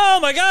 I was like, oh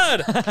my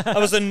God. I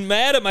was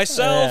mad at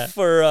myself Yeah.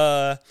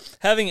 for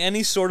having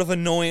any sort of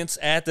annoyance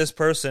at this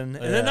person.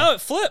 And then Yeah. now it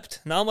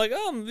flipped. Now I'm like,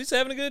 oh, he's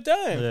having a good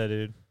time. Yeah,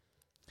 dude.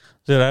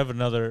 Dude, I have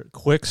another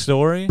quick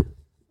story.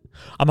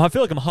 I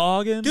feel like I'm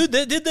hogging. Dude,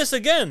 they did this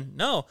again.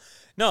 No,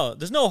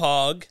 there's no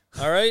hog.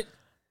 All right. Did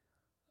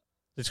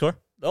you score?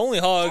 The only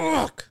hog.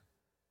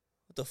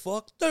 What the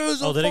fuck?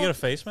 There's Oh, did he get a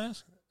face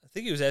mask? I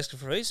think he was asking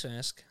for a face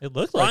mask. It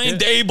looked like Ryan it.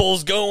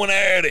 Dable's going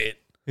at it.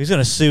 He's going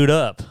to suit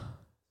up.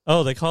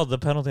 Oh, they called the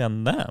penalty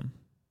on them.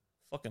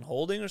 Fucking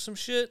holding or some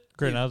shit?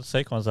 Great, now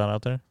Saquon's not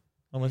out there.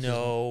 Unless he's-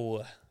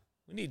 No.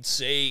 We need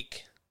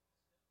Sake.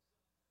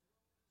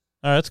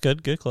 All right, that's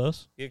good. Good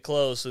close. Get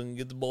close and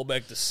get the ball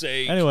back to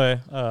Sake. Anyway,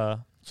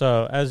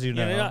 so as you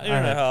know, You're not I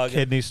had hogging.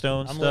 kidney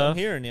stone I'm stuff.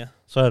 hearing you.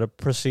 So I had a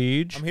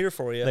procedure. I'm here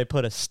for you. They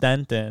put a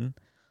stent in.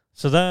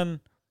 So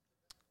then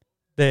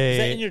Is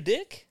that in your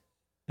dick?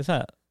 It's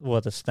not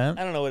what the stent.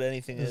 I don't know what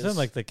anything It's is. in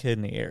like the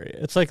kidney area.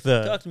 It's like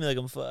the. Talk to me like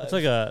I'm 5. It's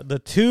like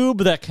the tube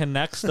that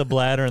connects the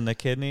bladder and the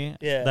kidney.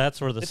 Yeah. That's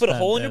where the. They put a stent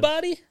hole in your is.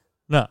 body?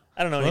 No.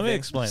 I don't know Let anything. me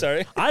explain.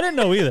 Sorry. I didn't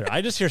know either.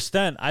 I just hear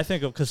stent. I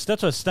think because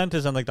that's what a stent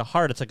is on like the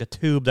heart. It's like a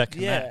tube that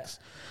Yeah. connects.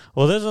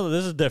 Well, this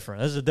is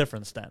different. This is a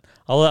different stent.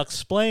 I'll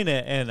explain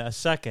it in a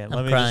second.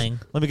 I'm crying.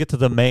 Let me get to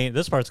the main.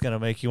 This part's gonna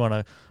make you want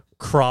to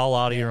crawl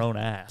out of your own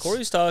ass.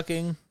 Corey's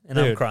talking, and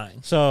I'm Dude, crying.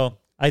 So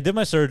I did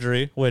my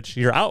surgery, which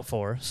you're out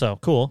for. So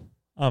cool.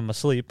 I'm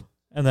asleep.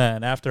 And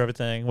then after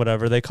everything,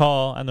 whatever, they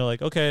call and they're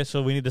like, okay,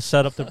 so we need to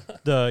set up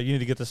the you need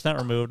to get the stent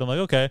removed. I'm like,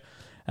 okay.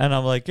 And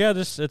I'm like, yeah,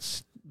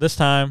 it's this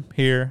time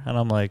here. And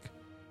I'm like,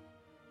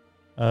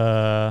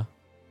 so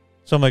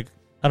I'm like,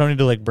 I don't need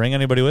to like bring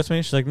anybody with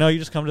me. She's like, no, you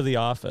just come to the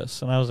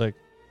office. And I was like,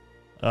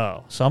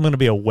 oh, so I'm going to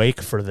be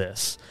awake for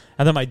this.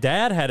 And then my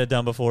dad had it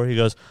done before. He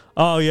goes,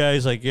 oh yeah.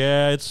 He's like,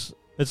 yeah, it's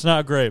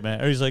not great,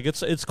 man. Or he's like,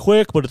 it's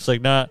quick, but it's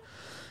like not.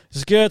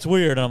 He's like, yeah, it's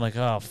weird. And I'm like,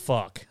 oh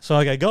fuck. So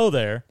like I go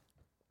there,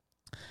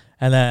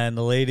 and then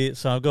the lady.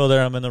 So I go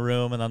there. I'm in the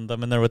room, and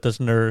I'm in there with this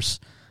nurse.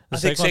 I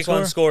Is think Saquon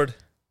Saquon scored.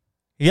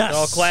 Yes. They're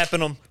all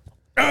clapping him.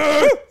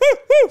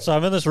 So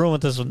I'm in this room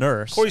with this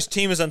nurse. Corey's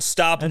team is And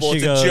unstoppable. she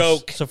It's goes, a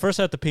joke. So first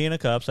I have to pee in a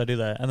cup, so I do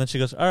that. And then she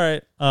goes, all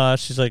right.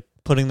 She's like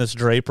putting this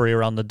drapery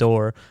around the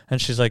door.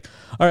 And she's like,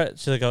 all right.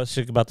 She's like,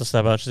 she's about to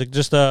step out. She's like,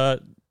 just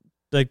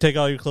like take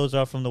all your clothes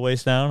off from the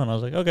waist down. And I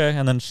was like, okay.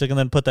 And then she's like, and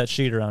then put that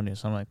sheet around you.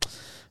 So I'm like,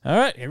 all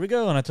right, here we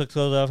go. And I took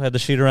clothes off, had the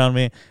sheet around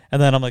me.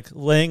 And then I'm like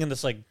laying in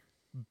this like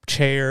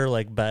chair,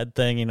 like bed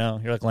thing, you know,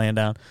 you're like laying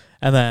down.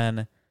 And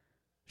then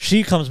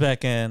she comes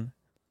back in.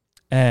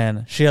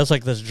 And she has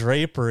like this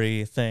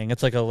drapery thing.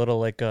 It's like a little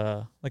like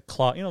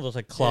cloth, you know, those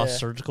like cloth Yeah.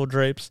 surgical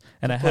drapes.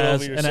 And it put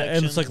has over your and it's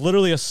section. like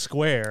literally a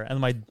square. And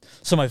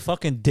my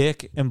fucking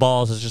dick and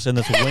balls is just in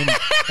this window.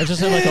 It's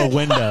just in like a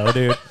window,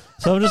 dude.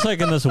 So I'm just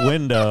like in this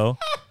window.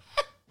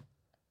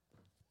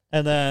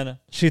 And then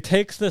she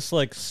takes this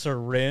like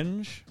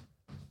syringe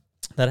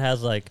that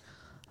has like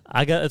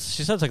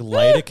she says like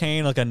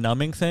lidocaine, like a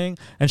numbing thing.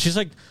 And she's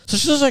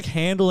just like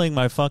handling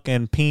my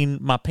fucking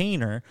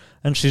peener,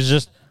 and she's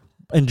just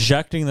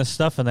injecting this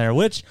stuff in there,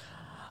 which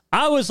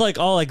I was like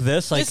all like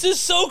this, like This is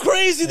so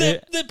crazy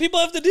that people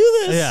have to do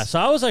this. yeah. So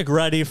I was like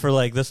ready for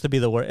like this to be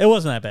the worst. It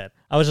wasn't that bad.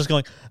 I was just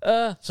going,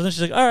 So then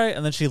she's like, all right,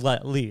 and then she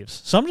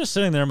leaves. So I'm just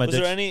sitting there in my Was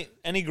dick. there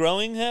any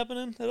growing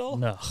happening at all?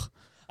 No.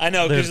 I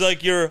know, because There's-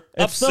 like you're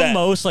It's upset. the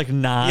most like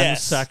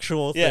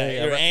non-sexual Yeah, thing.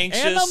 you're ever.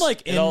 anxious. and I'm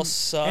like it all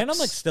sucks. and I'm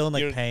like still in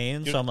like You're-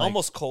 pain. You're So I'm like,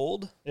 almost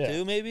cold Yeah.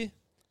 too, maybe.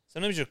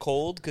 Sometimes you're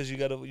cold because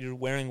you're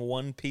wearing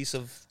one piece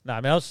of. nah,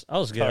 I mean, I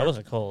was good. I Carb.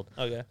 wasn't cold.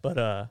 Okay.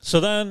 But so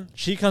then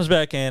she comes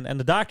back in, and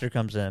the doctor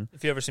comes in.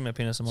 If you ever see my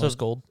penis, I'm So- always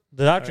cold.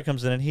 The doctor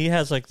comes in, and he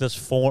has like this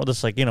form,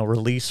 this like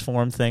release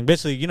form thing.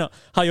 Basically, you know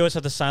how you always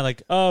have to sign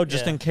like, oh,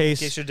 just Yeah, in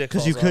case in case your dick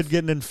because you falls could off.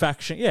 get an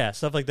infection, yeah,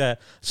 stuff like that.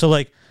 So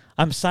like,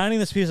 I'm signing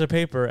this piece of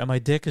paper, and my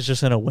dick is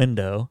just in a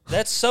window.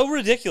 That's so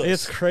ridiculous.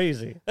 It's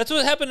crazy. That's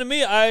what happened to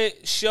me. I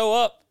show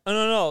up. Oh,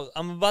 no.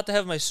 I'm about to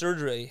have my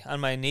surgery on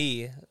my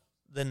knee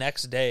the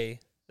next day.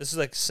 This is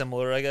like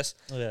similar, I guess.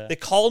 Yeah. They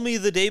called me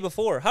the day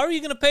before. How are you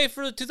going to pay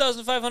for the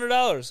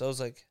 $2,500? I was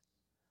like,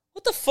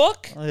 what the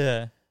fuck?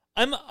 Yeah.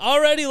 I'm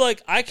already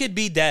like, I could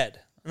be dead.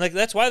 Like,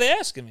 that's why they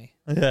asking me.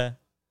 Yeah.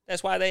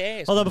 That's why they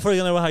asked. Hold on, before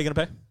you go, how are you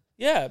gonna pay?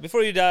 Yeah,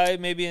 before you die,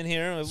 maybe in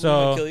here, we're So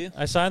gonna kill you.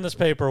 I signed this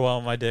paper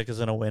while my dick is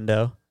in a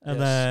window, and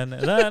then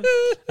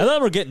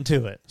we're getting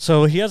to it.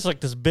 So he has like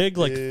this big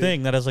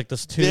thing that has like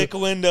this two Dick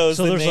windows.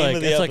 So the there's name like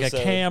of the it's episode.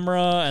 like a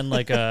camera and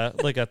like a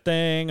like a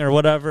thing or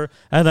whatever,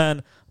 and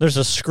then there's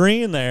a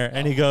screen there,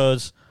 and he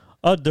goes,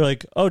 "Oh, they're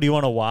like, oh, do you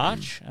want to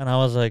watch?" And I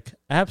was like,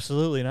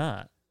 "Absolutely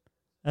not."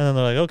 And then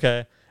they're like,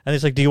 "Okay." And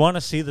he's like, "Do you want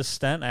to see the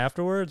stent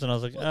afterwards?" And I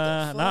was like,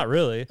 "Not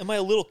really." Am I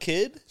a little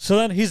kid? So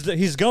then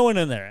he's going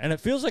in there, and it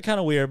feels like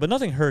kind of weird, but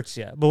nothing hurts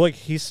yet. But like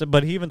he said,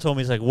 but he even told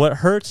me, he's like, "What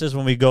hurts is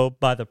when we go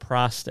by the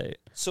prostate."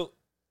 So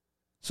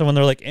when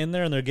they're like in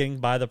there and they're getting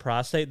by the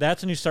prostate,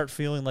 that's when you start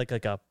feeling like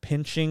a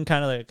pinching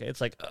kind of like it's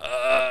like.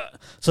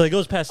 So he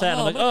goes past that,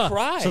 and I'm like,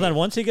 cry. So then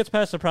once he gets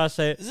past the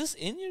prostate, Is this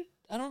in your?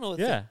 I don't know.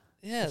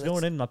 Yeah, it's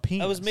going in my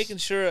penis. I was making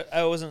sure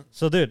I wasn't.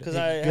 So, dude, because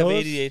I have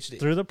ADHD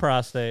through the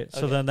prostate.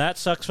 So Okay. then that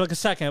sucks for like a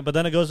second, but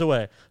then it goes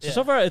away. Yeah.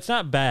 So far, it's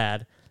not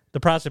bad. The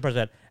prostate part's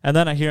bad. And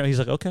then I hear he's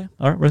like, "Okay,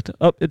 all right,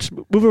 it's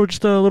move over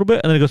just a little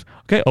bit." And then he goes,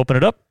 "Okay, open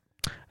it up."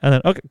 And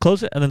then, "Okay,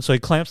 close it." And then so he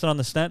clamps it on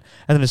the stent.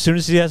 And then as soon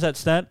as he has that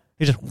stent,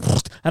 he just,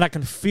 and I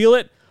can feel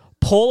it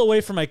pull away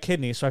from my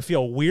kidney. So I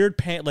feel a weird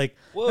pain, like,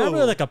 not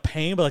really like a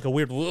pain, but like a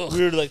weird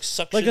like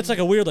suction. like it's like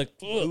a weird like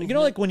you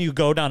know, like when you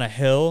go down a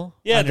hill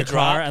on your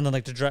car and then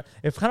like the drop,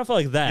 it kind of felt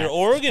like that. Your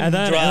organ and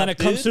then dropped, it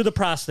comes through the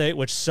prostate,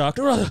 which sucked,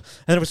 and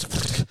it was,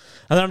 and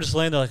then I'm just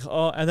laying there like,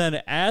 oh, and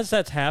then as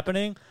that's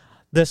happening,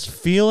 this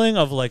feeling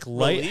of like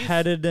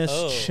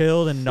lightheadedness,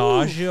 chilled, and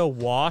nausea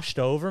washed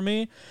over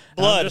me.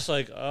 Blood. I'm just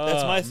like, oh,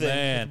 that's my thing.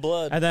 man.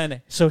 Blood. And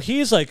then so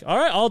he's like, all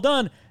right, all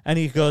done, and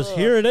he goes,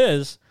 here it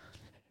is.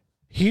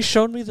 He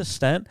showed me the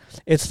stent.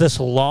 It's this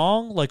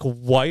long, like,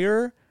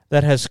 wire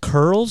that has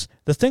curls.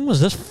 The thing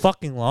was this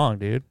fucking long,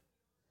 dude.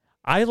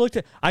 I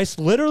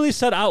literally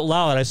said out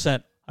loud, I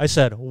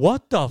said,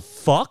 what the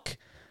fuck?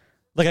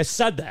 Like, I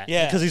said that.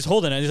 Yeah. Because he's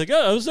holding it. He's like,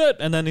 yeah, that was it.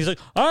 And then he's like,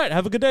 all right,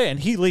 have a good day. And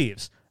he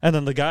leaves. And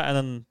then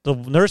the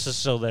nurse is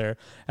still there.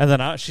 And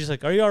then she's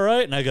like, are you all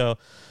right? And I go,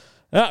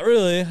 not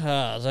really.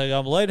 I was like,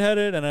 I'm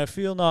lightheaded and I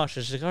feel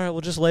nauseous. She's like, all right,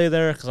 we'll just lay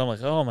there. Because I'm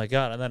like, oh my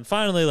God. And then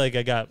finally, like,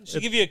 She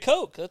give you a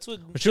Coke. That's what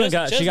she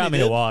got me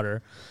the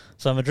water.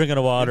 So I'm drinking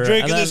the water.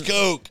 Drinking this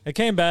Coke. It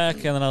came back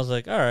and then I was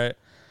like, all right.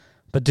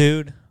 But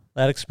dude,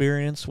 that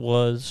experience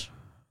was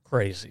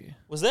crazy.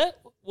 Was that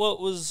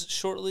what was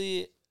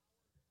shortly?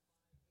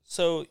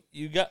 So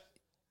you got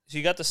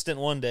the stent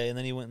one day and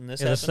then you went and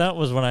this happened? The stent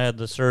was when I had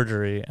the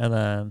surgery and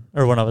then,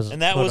 or when I was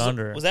and that put was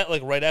under. Was that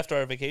like right after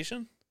our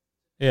vacation?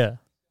 Yeah.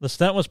 The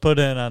stent was put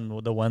in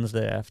on the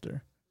Wednesday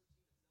after.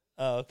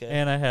 Oh, okay.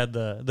 And I had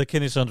the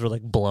kidney stones were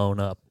like blown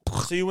up.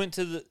 So you went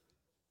to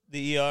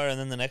the ER, and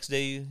then the next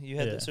day you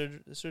had the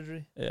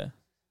surgery? Yeah.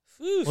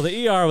 Oof. Well,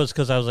 the ER was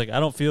because I was like,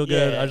 I don't feel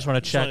good. I just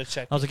want to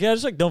check. I was like, yeah, I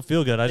just like don't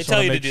feel good. I just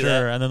want to make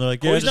sure. And then they're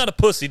like, yeah, he's not a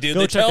pussy, dude.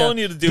 They're telling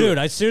you to do it. Dude,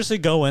 I seriously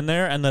go in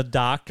there, and the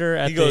doctor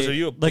at are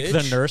you a like bitch?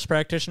 the nurse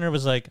practitioner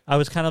was like, I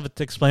was kind of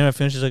explaining my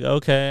feelings. She's like,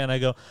 okay, and I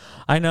go,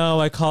 I know,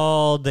 I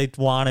called. They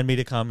wanted me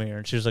to come here,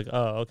 and she was like,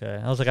 oh,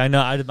 okay. I was like, I know,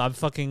 I'm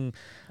fucking.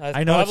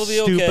 I know it's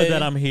stupid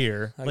that I'm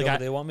here. Like,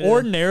 they want me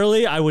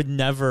ordinarily, I would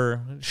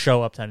never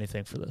show up to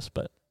anything for this,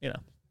 but you know.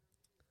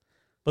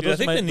 But Dude,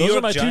 those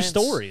are my two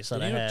stories that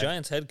the I New York had.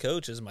 Giants head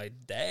coach is my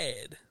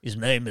dad. His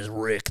name is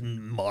Rick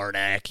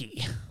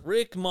Marnacki.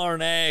 Rick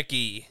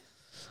Marnacki.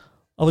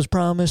 I was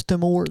promised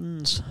Tim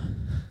Hortons.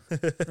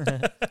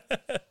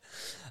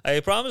 I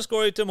promise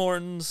Corey Tim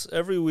Hortons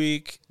every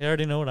week. You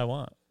already know what I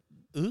want.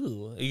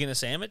 Ooh, are you getting a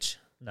sandwich?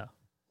 No.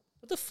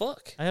 What the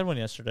fuck? I had one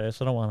yesterday,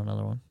 so I don't want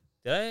another one.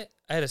 Did I?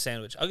 I had a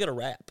sandwich. I'll get a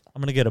wrap.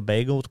 I'm going to get a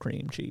bagel with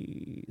cream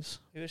cheese.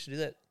 Maybe I should do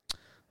that. I'm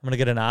going to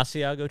get an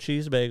Asiago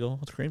cheese bagel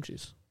with cream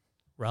cheese.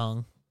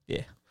 Wrong.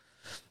 Yeah.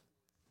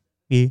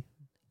 Yeah.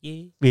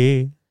 Yeah.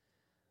 Yeah.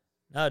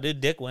 No, dude,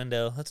 dick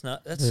window.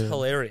 That's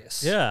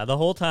hilarious. Yeah, the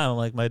whole time I'm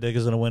like, my dick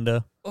is in a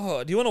window.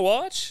 Oh, do you want to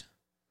watch?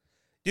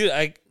 Dude,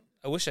 I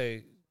wish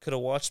I could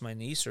have watched my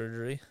knee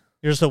surgery.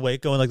 You're just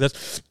awake going like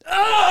this.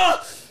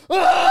 Ah!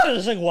 Ah!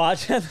 Just like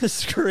watching the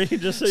screen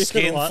just so you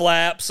Skin can watch.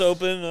 flaps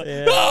open.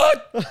 Yeah.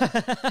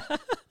 Ah!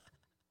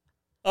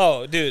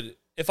 Oh, dude.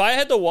 If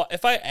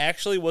I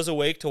actually was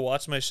awake to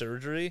watch my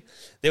surgery,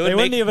 they would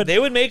make this they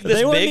wouldn't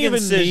big even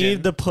incision.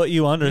 need to put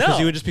you under because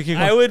you would just be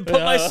I would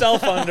put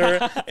myself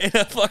under in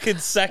a fucking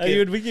second. You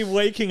would keep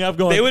waking up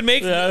going. They would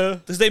make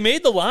because they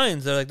made the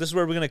lines. They're like, this is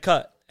where we're gonna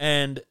cut,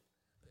 and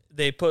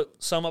they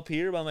put some up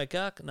here by my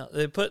cock. No,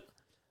 they put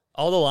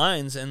all the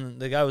lines, and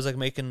the guy was like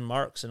making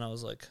marks, and I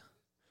was like,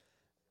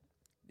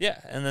 yeah.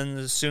 And then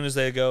as soon as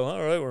they go,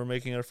 all right, we're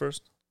making our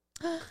first.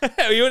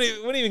 We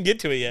wouldn't even get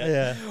to it yet.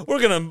 Yeah. We're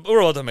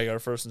about to make our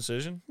first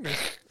incision.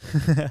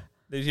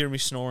 they'd hear me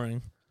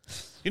snoring.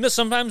 You know,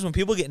 sometimes when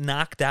people get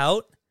knocked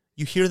out,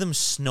 you hear them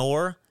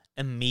snore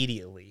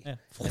immediately. Yeah.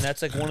 And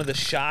that's like one of the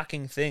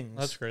shocking things.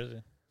 That's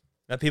crazy.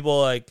 That people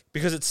like,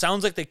 because it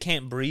sounds like they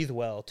can't breathe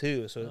well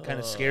too, so it kind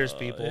of scares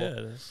people. Yeah, it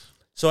is.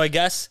 So I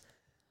guess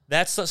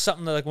that's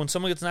something that, like, when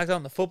someone gets knocked out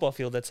in the football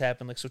field, that's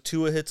happened. Like, so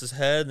Tua hits his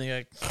head, and they're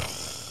like,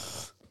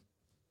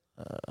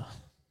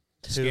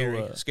 scary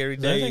is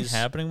anything days.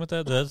 happening with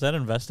that? Is that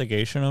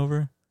investigation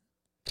over?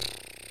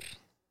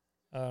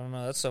 I don't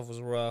know. That stuff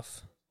was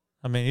rough.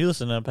 I mean, you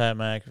listen to Pat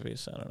McAfee,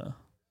 so I don't know.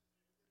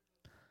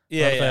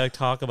 Yeah, What if they like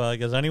talk about,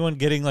 like, is anyone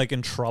getting like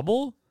in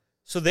trouble?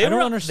 So they were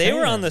on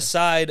understand. the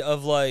side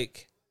of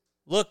like,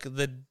 look,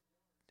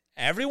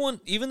 everyone,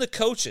 even the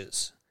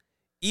coaches,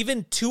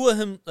 even Tua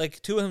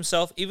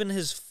himself, even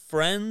his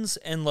friends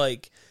and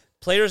like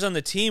players on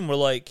the team were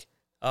like,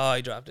 oh,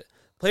 he dropped it.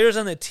 Players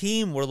on the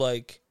team were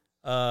like,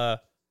 I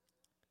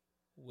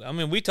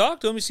mean, we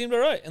talked to him, he seemed all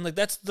right. And like,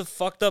 that's the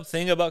fucked up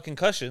thing about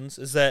concussions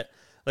is that,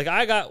 like,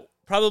 I got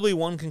probably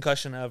one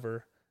concussion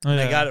ever. And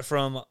I got it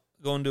from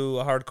going to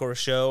a hardcore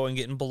show and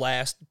getting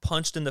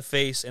punched in the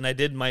face,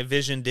 and my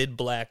vision did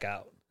black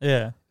out.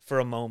 Yeah. For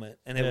a moment,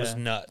 and it was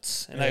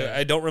nuts. And Yeah.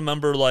 I don't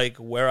remember like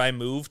where I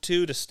moved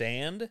to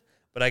stand,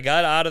 but I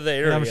got out of the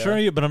area. Yeah,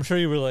 I'm sure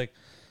you were like,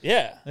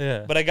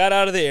 yeah. But I got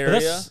out of the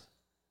area,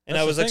 and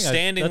I was the like thing.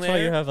 standing that's there.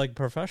 That's why you have like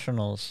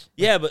professionals.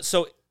 Yeah, but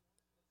so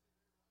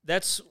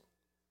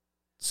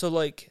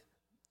like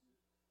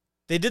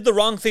they did the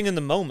wrong thing in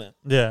the moment.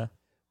 Yeah.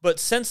 But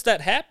since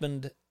that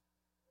happened,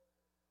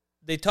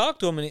 they talked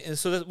to him, and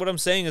so what I'm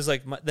saying is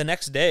like the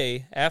next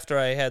day after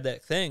I had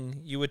that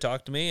thing, you would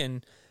talk to me,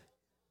 and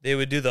they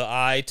would do the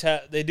eye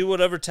test. They do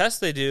whatever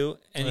test they do,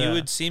 and you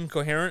would seem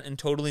coherent and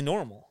totally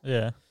normal.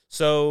 Yeah.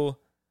 So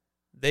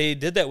they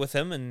did that with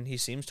him, and he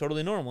seems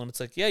totally normal. And it's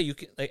like, yeah, you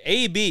can, like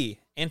AB,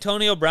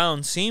 Antonio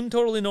Brown seemed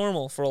totally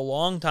normal for a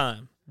long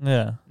time.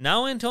 Yeah.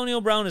 Now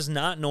Antonio Brown is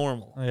not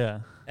normal.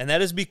 Yeah. And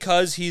that is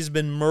because he's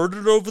been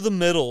murdered over the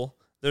middle.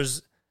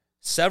 There's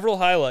several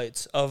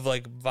highlights of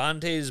like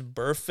Vontaze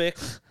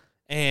Burfict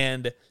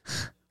and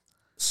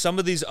some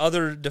of these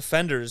other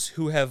defenders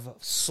who have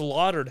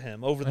slaughtered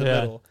him over the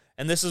middle.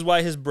 And this is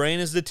why his brain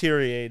is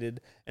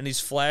deteriorated and he's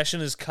flashing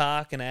his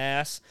cock and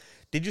ass.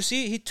 Did you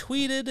see he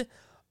tweeted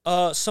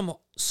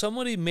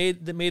somebody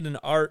made an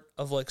art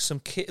of like some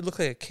kid, it looked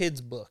like a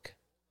kid's book.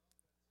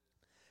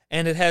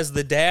 And it has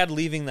the dad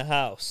leaving the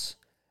house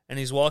and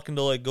he's walking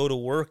to like go to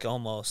work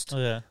almost.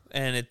 Yeah.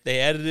 And they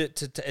edited it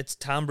to it's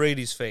Tom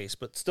Brady's face,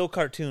 but still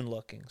cartoon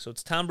looking. So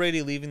it's Tom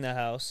Brady leaving the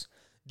house.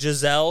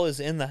 Giselle is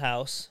in the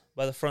house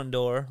by the front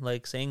door,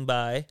 like saying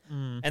bye.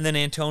 And then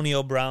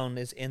Antonio Brown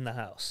is in the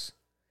house.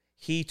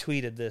 He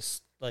tweeted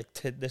this like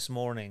this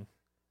morning.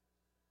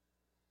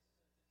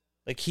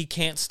 Like he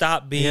can't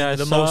stop being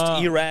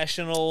most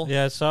irrational.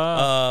 Yeah, I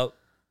saw.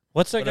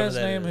 What's that guy's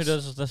name who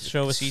does the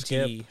show with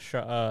CTE.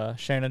 Skip?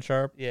 Shannon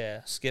Sharp.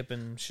 Yeah, Skip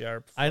and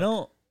Sharp. I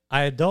don't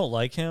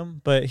like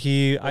him, but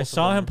I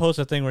saw him post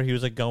a thing where he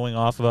was like going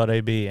off about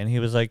AB, and he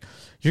was like,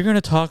 "You're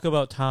gonna talk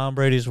about Tom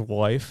Brady's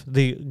wife,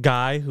 the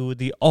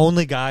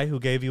only guy who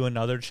gave you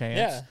another chance."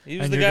 Yeah, he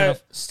was the guy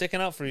sticking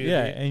out for you.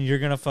 Yeah, dude. and you're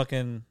gonna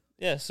fucking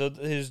so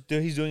he's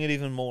doing it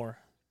even more.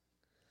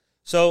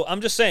 So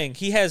I'm just saying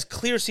he has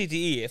clear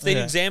CTE. If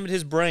they examined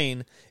his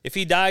brain, if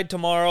he died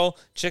tomorrow,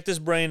 checked his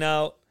brain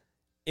out,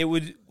 it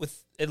would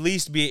with at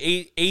least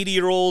be an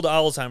 80-year-old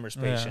Alzheimer's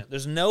patient. Yeah.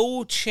 There's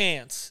no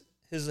chance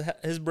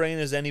his brain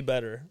is any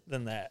better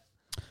than that.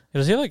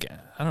 Does he like?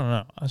 I don't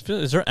know.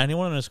 Is there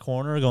anyone in his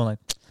corner going like,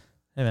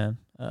 "Hey man"?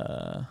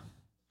 I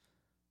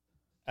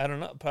don't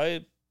know.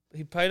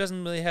 He probably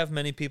doesn't really have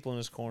many people in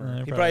his corner.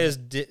 Yeah, he probably has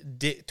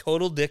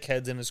total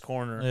dickheads in his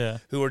corner. Yeah.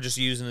 Who are just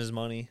using his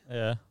money.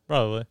 Yeah,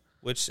 probably.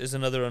 Which is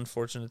another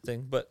unfortunate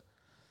thing, but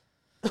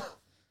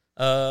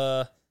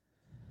yeah,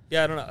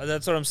 I don't know.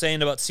 That's what I'm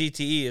saying about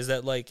CTE is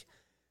that like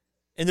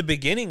in the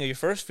beginning of your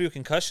first few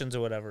concussions or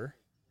whatever,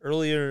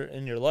 earlier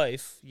in your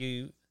life,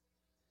 you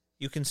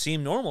can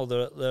seem normal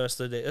the rest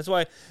of the day. That's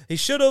why he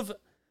should have.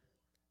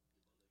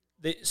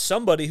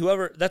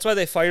 That's why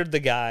they fired the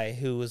guy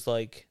who was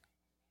like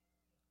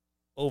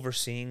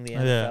overseeing the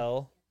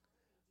NFL.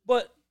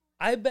 But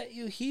I bet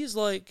you he's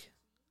like,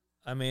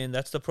 I mean,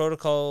 that's the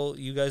protocol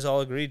you guys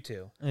all agreed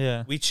to.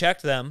 Yeah. We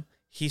checked them.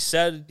 He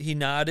said he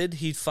nodded.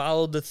 He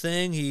followed the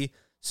thing. He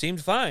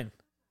seemed fine.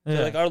 Yeah.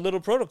 Like our little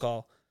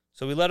protocol.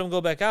 So we let him go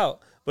back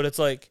out. But it's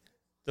like,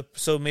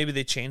 so maybe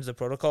they changed the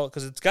protocol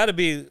because it's got to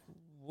be.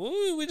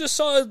 We just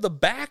saw the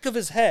back of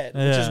his head,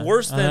 which is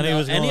worse than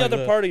any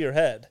other part of your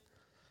head.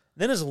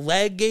 Then his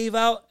leg gave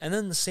out, and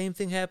then the same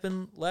thing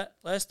happened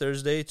last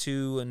Thursday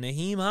to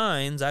Naheem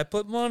Hines. I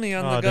put money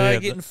on the guy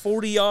getting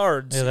 40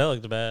 yards. Yeah, that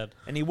looked bad.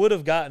 And he would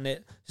have gotten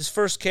it. His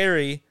first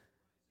carry,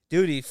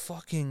 dude, he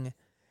fucking...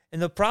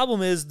 And the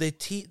problem is they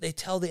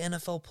tell the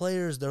NFL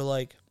players, they're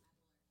like,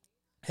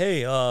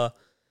 hey, I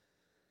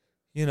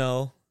don't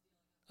know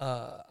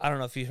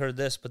if you heard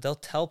this, but they'll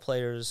tell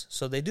players,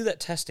 so they do that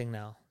testing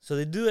now. So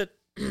they do it,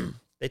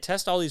 they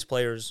test all these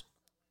players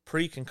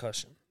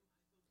pre-concussion.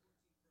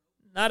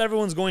 Not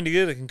everyone's going to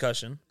get a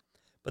concussion,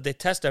 but they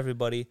test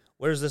everybody.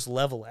 Where's this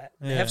level at?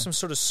 They have some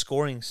sort of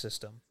scoring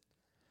system.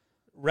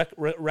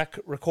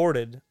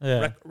 Recorded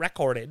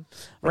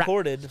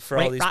for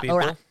all these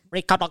people.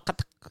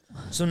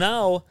 So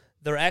now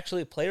they're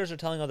actually, players are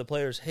telling other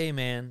players, hey,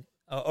 man,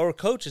 or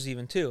coaches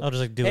even too. I'll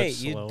just do it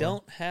slower. You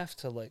don't have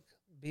to like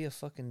be a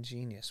fucking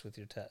genius with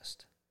your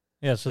test.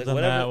 Yeah, so then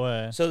that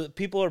way. So that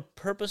people are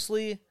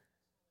purposely,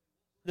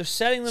 they're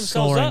setting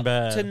themselves up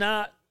to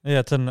not.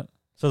 Yeah, so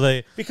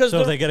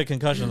if they get a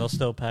concussion, they'll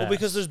still pass. Well,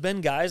 because there's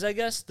been guys, I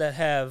guess, that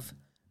have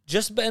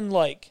just been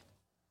like,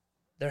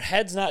 their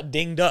head's not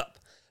dinged up,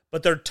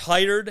 but they're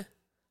tired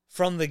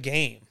from the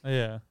game.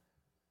 Yeah.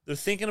 They're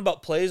thinking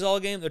about plays all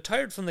game. They're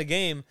tired from the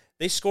game.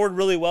 They scored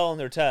really well in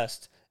their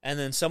test, and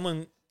then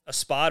a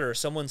spotter,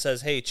 someone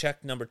says, hey,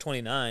 check number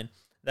 29.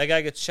 That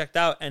guy gets checked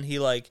out, and he,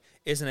 like,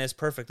 isn't as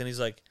perfect, and he's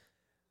like,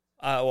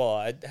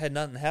 I had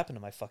nothing happen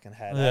to my fucking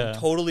head. Yeah. I'm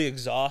totally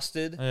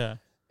exhausted. Yeah.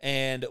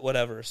 And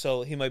whatever.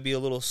 So he might be a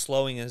little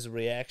slowing his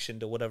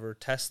reaction to whatever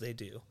test they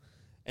do.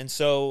 And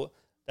so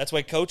that's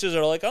why coaches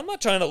are like, I'm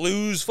not trying to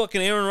lose fucking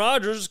Aaron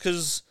Rodgers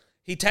because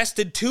he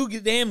tested too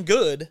damn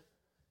good.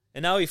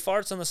 And now he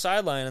farts on the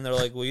sideline. And they're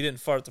like, well, you didn't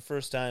fart the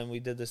first time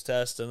we did this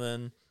test. And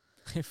then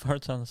he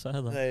farts on the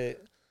sideline.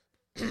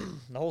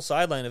 The whole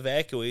sideline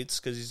evacuates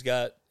because his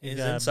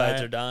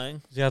insides are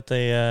dying. He's got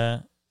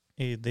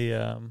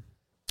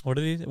what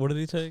did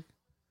he take?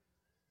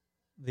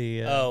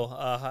 The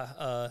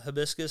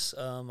hibiscus,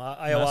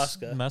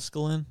 ayahuasca,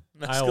 mescaline,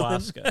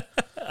 ayahuasca.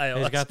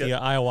 He's got the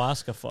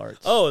ayahuasca farts.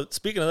 Oh,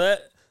 speaking of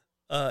that,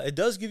 it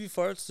does give you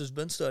farts. There's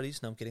been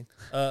studies. No, I'm kidding.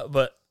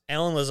 But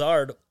Alan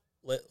Lizard,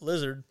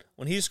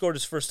 when he scored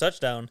his first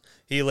touchdown,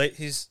 he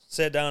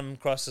sat down and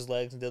crossed his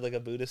legs and did like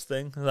a Buddhist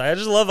thing. I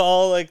just love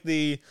all like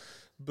the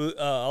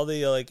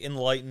like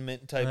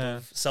enlightenment type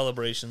of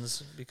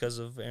celebrations because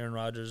of Aaron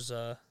Rodgers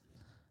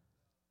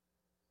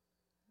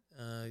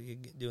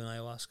doing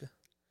ayahuasca.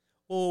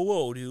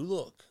 Whoa, dude,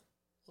 look.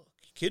 You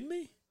kidding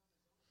me?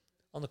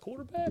 On the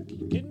quarterback?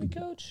 You kidding me,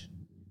 coach?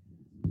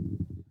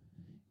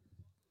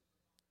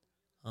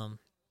 But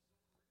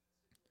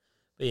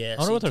yeah, I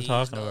wonder what they're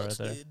talking about right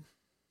there. Dude.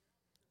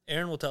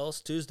 Aaron will tell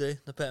us Tuesday,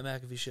 the Pat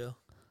McAfee show.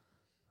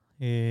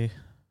 He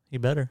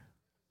better.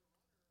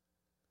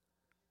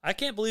 I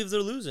can't believe they're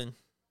losing.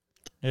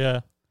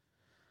 Yeah.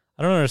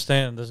 I don't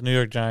understand this New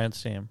York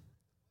Giants team.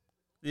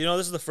 You know,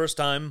 this is the first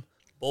time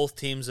both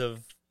teams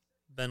have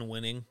been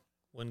winning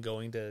when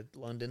going to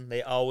London.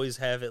 They always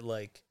have it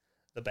like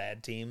the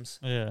bad teams.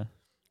 Yeah. And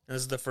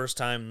this is the first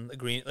time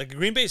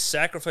Green Bay's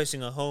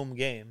sacrificing a home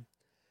game.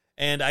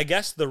 And I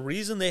guess the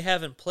reason they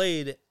haven't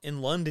played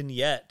in London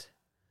yet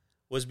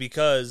was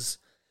because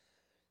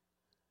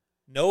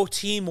no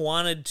team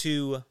wanted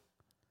to.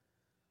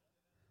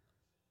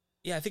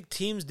 Yeah, I think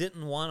teams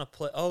didn't want to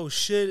play. Oh,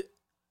 shit.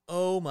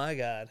 Oh, my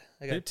God.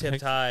 I got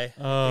tipped high.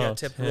 I got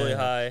tipped really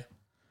high.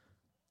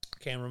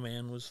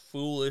 Cameraman was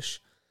foolish.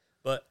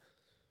 But,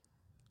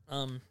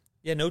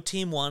 no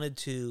team wanted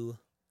to.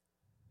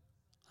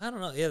 I don't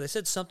know. Yeah, they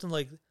said something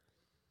like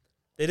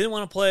they didn't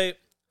want to play.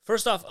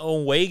 First off, a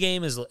away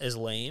game is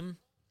lame.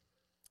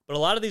 But a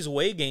lot of these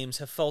away games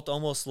have felt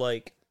almost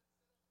like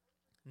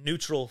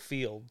neutral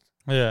field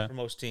for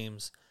most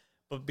teams.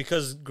 But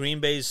because Green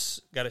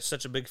Bay's got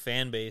such a big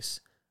fan base,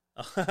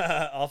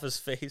 off his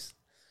face,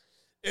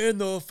 in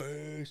the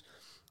face,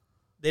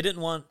 they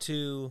didn't want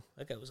to.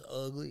 That guy was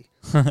ugly.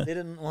 They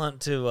didn't want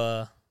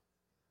to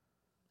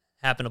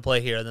happen to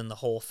play here. And then the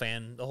whole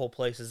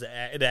place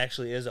it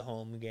actually is a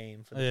home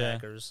game for the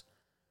Packers.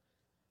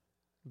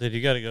 Dude,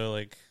 you got to go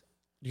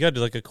you got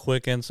to do a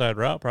quick inside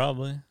route,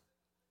 probably.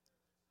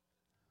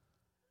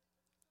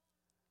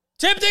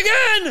 Tipped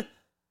again.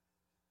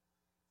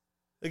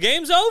 The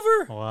game's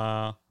over?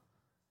 Wow.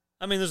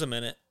 I mean, there's a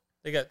minute.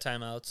 They got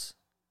timeouts.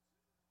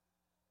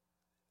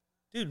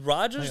 Dude,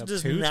 Rodgers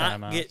does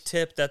not get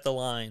tipped at the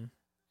line,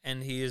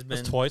 and he has been...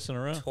 That's twice in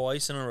a row.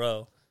 Twice in a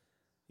row.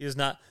 He is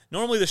not...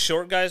 Normally, the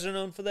short guys are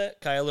known for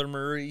that. Kyler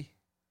Murray,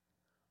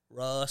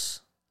 Russ.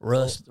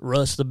 Russ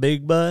the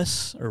big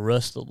bus, or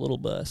Russ the little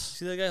bus?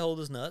 See that guy hold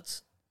his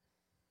nuts?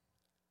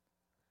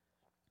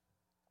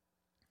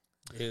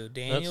 Dude,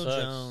 Daniel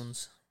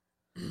Jones.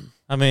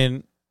 I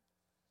mean...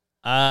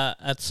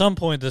 at some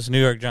point, this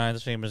New York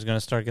Giants team is going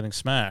to start getting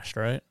smashed,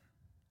 right?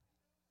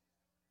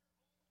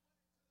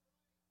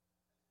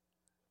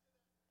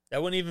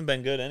 That wouldn't even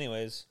been good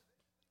anyways.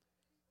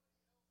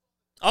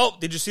 Oh,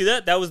 did you see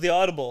that? That was the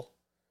audible.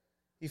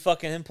 I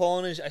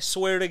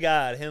swear to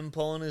God, him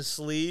pulling his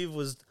sleeve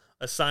was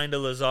a sign to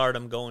Lazard,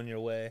 I'm going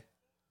your way.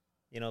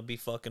 Be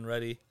fucking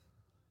ready.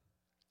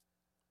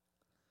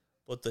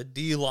 But the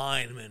D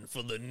lineman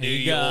for the New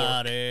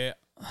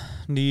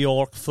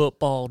York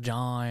Football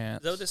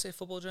Giants. Is that what they say,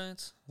 Football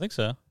Giants? I think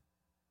so.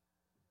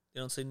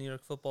 You don't say New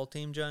York Football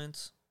Team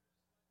Giants?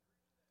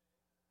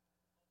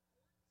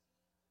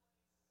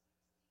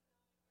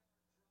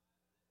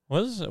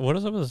 What is up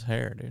with his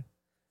hair, dude?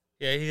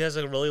 Yeah, he has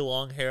really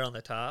long hair on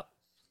the top.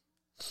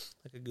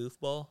 Like a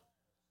goofball.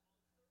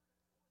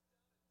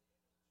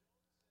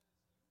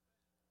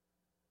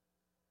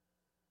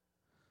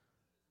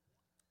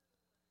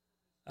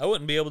 I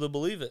wouldn't be able to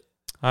believe it.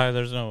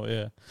 There's no,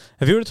 yeah.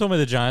 If you would have told me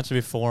the Giants would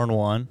be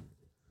 4-1.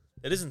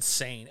 It is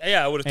insane.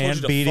 Yeah, I would have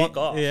told you to fuck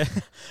off. Yeah.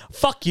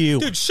 Fuck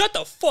you. Dude, shut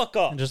the fuck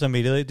up. And just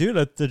immediately, dude,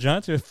 the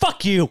Giants are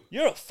fuck you.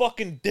 You're a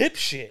fucking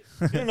dipshit.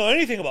 You don't know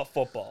anything about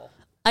football.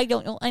 I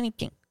don't know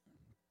anything.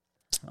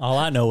 All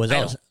I know is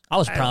I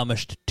was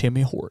promised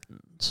Timmy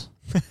Hortons.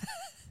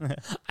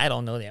 I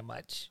don't know that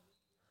much.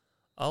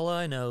 All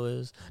I know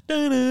is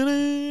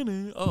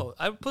oh,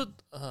 I put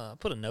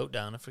a note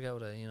down. I forgot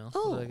what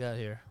I got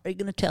here. Are you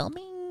gonna tell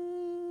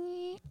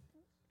me?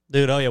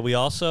 Dude, oh yeah, we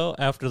also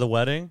after the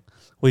wedding,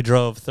 we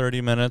drove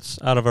 30 minutes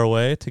out of our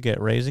way to get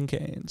Raising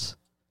Cane's.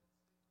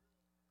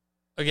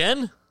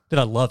 Again? Dude,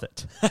 I love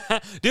it.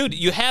 Dude,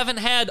 you haven't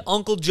had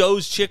Uncle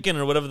Joe's chicken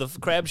or whatever the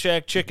Crab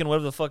Shack chicken,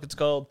 whatever the fuck it's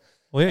called.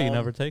 Well, yeah, you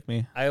never take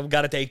me. I've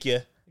got to take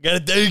you.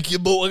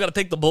 Boy. I got to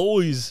take the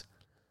boys.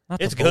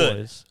 Not it's the good.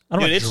 Boys. I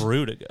don't want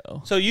Drew to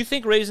go. So you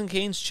think Raising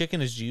Cane's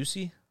chicken is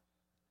juicy?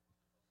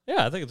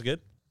 Yeah, I think it's good.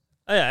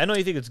 Oh, yeah, I know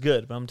you think it's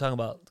good, but I'm talking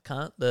about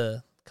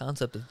the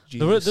concept of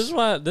juice.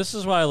 This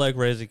is why I like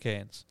Raising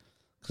Cane's.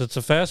 Because it's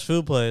a fast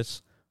food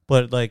place,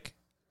 but like,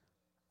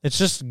 it's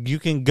just, you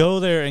can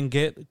go there and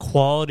get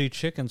quality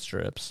chicken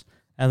strips.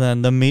 And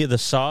then the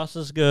sauce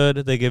is good.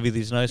 They give you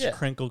these nice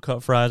crinkle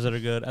cut fries that are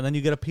good. And then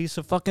you get a piece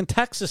of fucking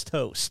Texas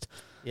toast.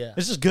 Yeah.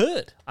 This is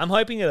good. I'm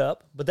hyping it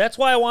up, but that's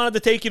why I wanted to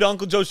take you to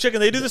Uncle Joe's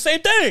Chicken. They do the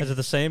same thing. Is it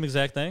the same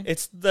exact thing?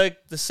 It's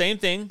like the same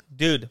thing,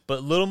 dude, but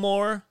a little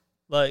more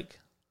like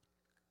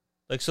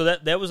so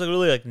that was like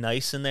really like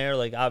nice in there.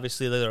 Like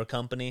obviously they're a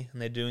company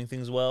and they're doing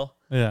things well.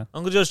 Yeah.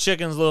 Uncle Joe's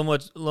Chicken's a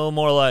little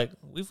more like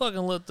we fucking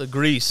let the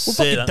grease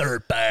sit.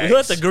 Dirtbags. We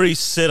let the grease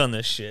sit on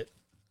this shit,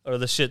 or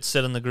the shit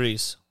sit on the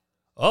grease.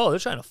 Oh, they're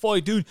trying to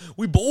fight, dude.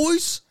 We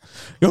boys?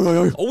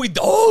 Oh, we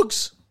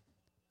dogs?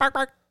 Bark,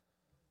 bark.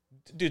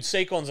 Dude,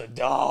 Saquon's a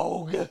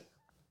dog. Can't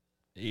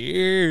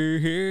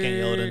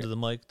yell it into the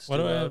mic. What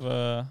do I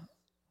have?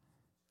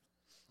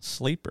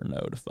 Sleeper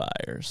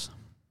notifiers.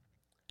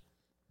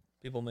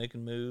 People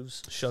making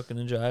moves, shucking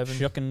and jiving.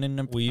 Shucking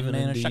and weaving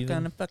and shucking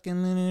deaving. and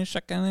fucking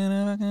shucking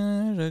and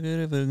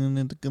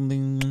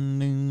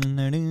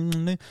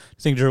fucking.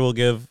 Think Drew will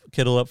give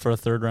Kittle up for a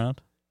third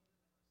round?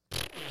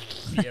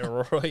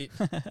 Yeah, right.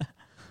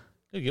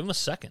 Dude, give him a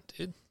second,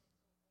 dude.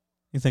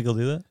 You think he'll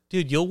do that?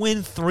 Dude, you'll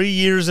win 3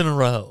 years in a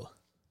row.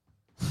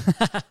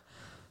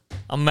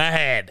 I'm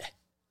mad.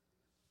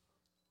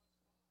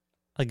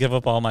 I give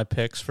up all my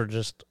picks for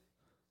just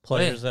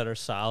players that are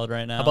solid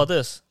right now. How about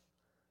this?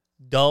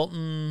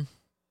 Dalton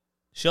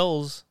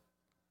Schultz,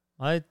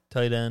 my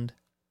tight end,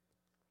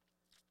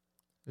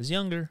 is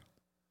younger.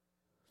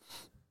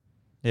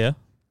 Yeah?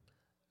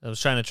 I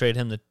was trying to trade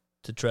him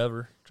to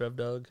Trev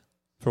Dog.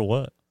 For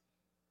what?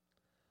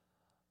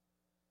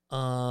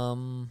 I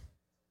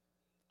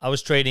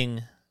was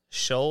trading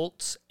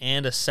Schultz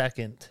and a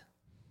second,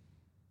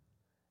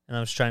 and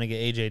I was trying to get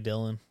A.J.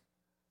 Dillon.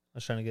 I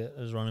was trying to get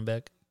his running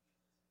back.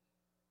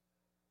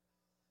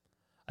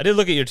 I did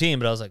look at your team,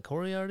 but I was like,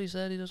 Corey already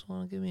said he doesn't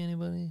want to give me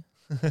anybody.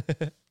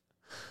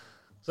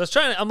 So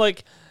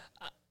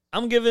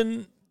I'm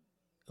giving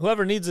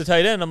whoever needs a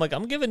tight end.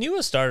 I'm giving you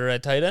a starter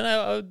at tight end.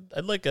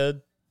 I'd like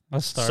a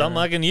starter. something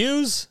I can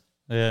use.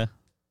 Yeah.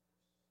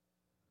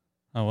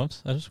 Oh,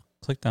 whoops. I just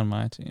clicked on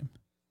my team.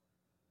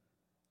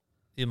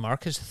 Dude,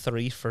 Mark has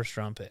 3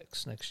 first-round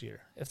picks next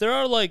year. If there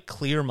are, like,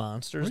 clear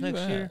monsters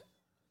next year.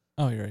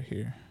 Oh, you're right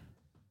here.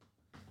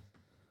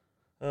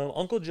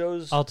 Uncle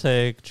Joe's I'll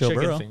take Joe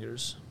Chicken Burrow.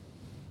 Fingers.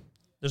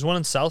 There's one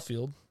in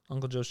Southfield.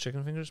 Uncle Joe's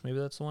Chicken Fingers. Maybe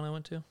that's the one I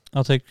went to.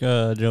 I'll take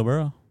Joe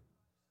Burrow.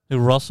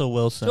 Russell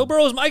Wilson. Joe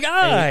Burrow's my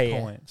guy.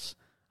 8 points.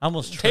 I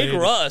almost Take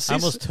Russ. I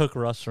almost took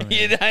Russ from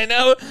me. Yeah, I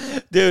know.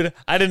 Dude,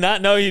 I did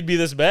not know he'd be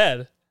this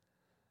bad.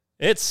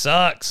 It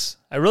sucks.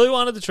 I really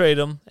wanted to trade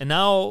him, and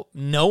now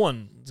no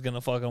one's going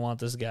to fucking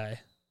want this guy.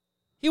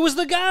 He was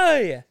the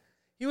guy.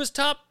 He was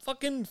top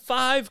fucking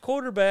 5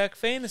 quarterback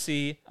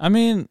fantasy. I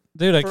mean,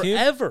 dude,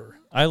 forever.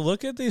 I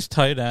look at these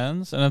tight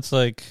ends, and it's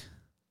like...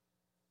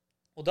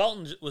 Well,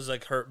 Dalton was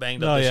like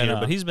banged up this year,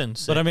 but he's been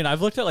sick. But I mean,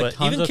 I've looked at like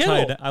tons of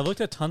tight ends. I've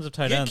looked at tons of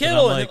tight ends. Get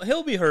Kittle, and I'm like,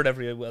 he'll be hurt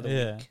every other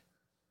week.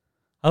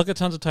 I look at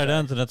tons of tight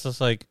ends, and it's just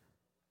like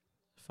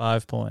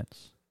 5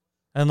 points.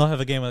 And they'll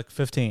have a game with like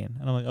 15.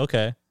 And I'm like,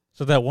 okay.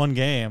 So that one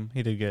game,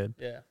 he did good.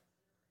 Yeah.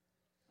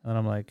 And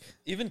I'm like...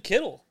 Even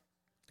Kittle.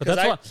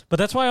 But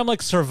that's why I'm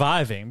like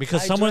surviving,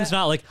 because someone's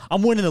not like,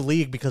 I'm winning the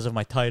league because of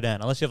my tight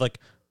end. Unless you have like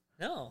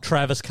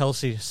Travis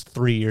Kelce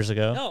 3 years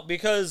ago. No,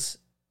 because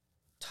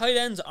tight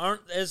ends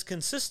aren't as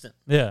consistent.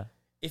 Yeah.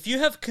 If you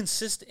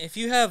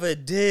have a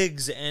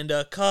Diggs and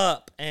a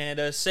Kupp and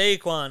a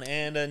Saquon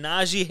and a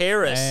Najee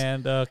Harris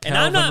and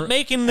I'm not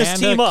making this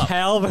team up.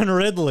 Calvin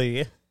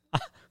Ridley,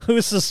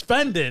 who's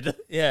suspended.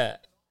 Yeah.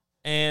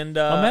 And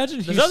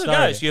imagine there's other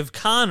guys. You have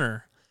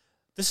Connor.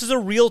 This is a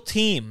real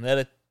team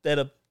that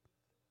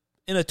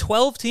in a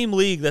 12-team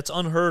league that's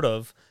unheard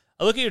of.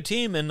 I look at your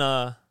team and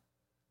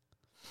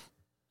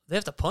they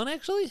have to punt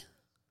actually?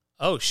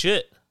 Oh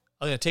shit.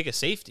 I'm going to take a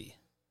safety.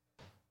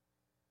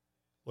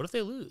 What if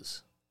they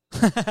lose?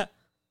 That'd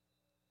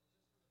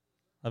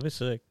be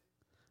sick.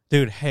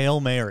 Dude, Hail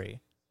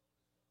Mary.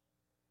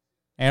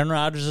 Aaron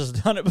Rodgers has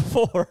done it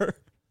before.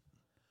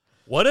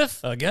 What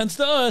if, Against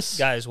us.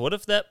 guys, what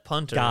if that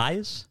punter...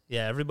 Guys?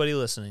 Yeah, everybody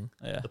listening.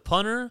 Yeah. The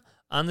punter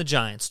on the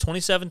Giants,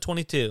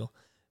 27-22,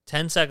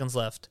 10 seconds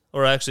left.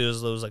 Or actually,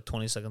 it was like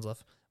 20 seconds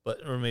left,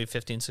 or maybe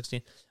 15,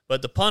 16.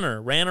 But the punter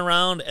ran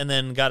around and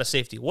then got a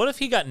safety. What if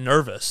he got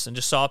nervous and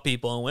just saw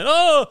people and went,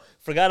 oh,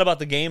 forgot about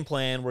the game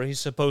plan where he's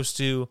supposed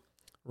to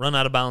run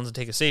out of bounds and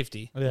take a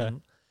safety? Yeah.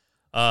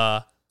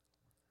 And,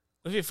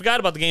 if he forgot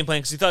about the game plan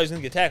because he thought he was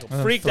going to get tackled,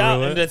 And freaked threw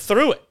out, it. and then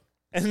threw it.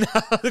 And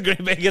now the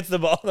Green Bay gets the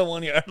ball at the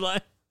 1 yard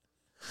line.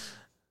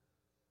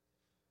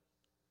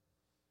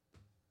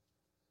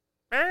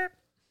 Yeah,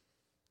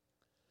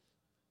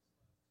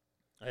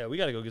 we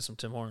got to go get some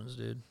Tim Hortons,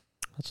 dude.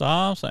 That's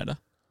all I'm saying.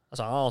 That's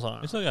all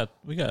I'm saying.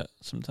 We got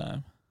some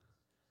time.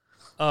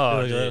 Oh,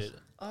 Look at this. dude.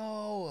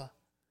 Oh,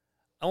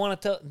 I want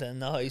to tell.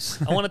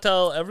 Nice. I want to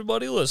tell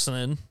everybody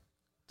listening.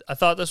 I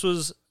thought this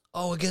was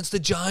against the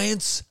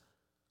Giants.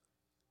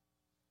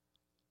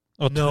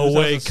 Oh, No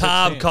way, 2016.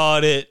 Cobb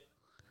caught it.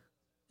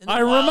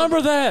 I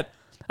remember that.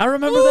 I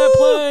remember that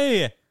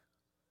play.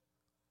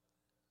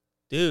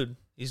 Dude,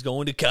 he's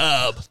going to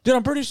Cobb. Dude,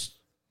 I'm pretty.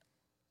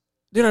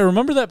 Dude, I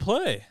remember that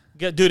play.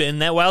 Yeah, dude, in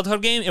that wild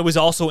card game, it was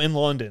also in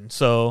London.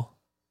 So,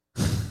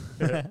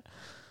 I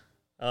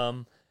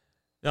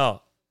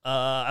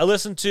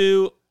listened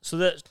to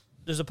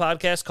there's a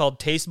podcast called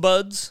Taste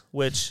Buds,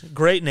 which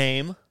great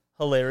name,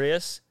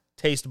 hilarious.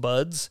 Taste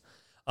Buds.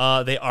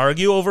 They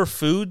argue over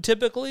food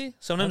typically.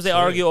 Sometimes they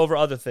argue over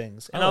other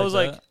things. And I was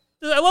like,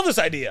 I love this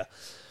idea.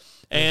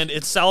 And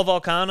it's Sal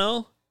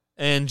Vulcano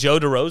and Joe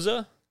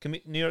DeRosa,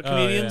 New York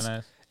comedians. Yeah,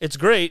 nice. It's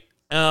great.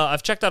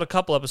 I've checked out a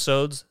couple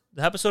episodes.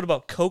 The episode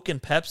about Coke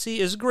and Pepsi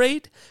is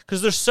great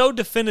because they're so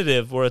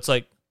definitive where it's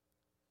like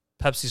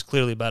Pepsi's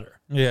clearly better.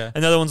 Yeah.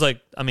 And the other one's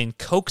like, I mean,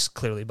 Coke's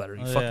clearly better. Are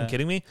you fucking yeah.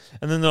 kidding me?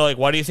 And then they're like,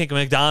 why do you think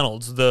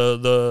McDonald's,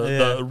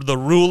 the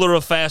ruler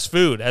of fast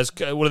food, has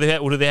what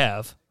do they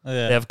have? Yeah.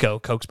 They have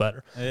Coke. Coke's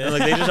better. Yeah. And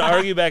like they just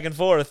argue back and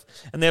forth,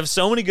 and they have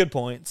so many good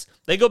points.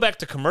 They go back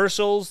to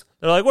commercials.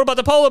 They're like, "What about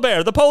the polar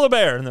bear? The polar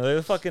bear?" And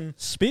they're fucking.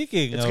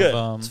 Speaking It's of, good.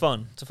 It's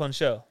fun. It's a fun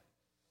show.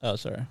 Oh,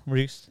 sorry.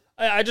 Reese.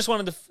 I just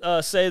wanted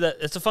to say that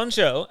it's a fun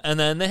show, and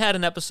then they had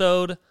an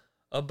episode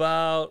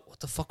about what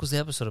the fuck was the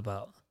episode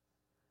about?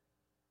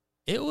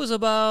 It was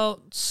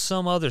about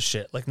some other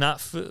shit, like not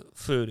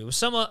food. It was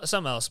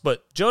something else.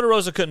 But Joe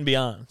DeRosa couldn't be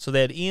on, so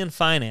they had Ian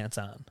Finance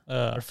on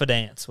or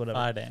Fidance, whatever.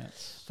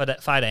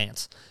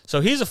 Fidance.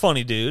 So he's a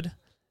funny dude.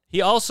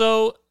 He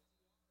also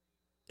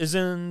is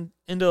into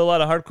a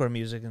lot of hardcore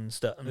music and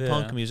stuff, and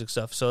punk music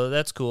stuff. So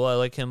that's cool. I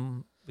like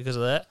him because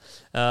of that.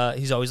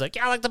 He's always like,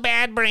 "Yeah, I like the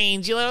Bad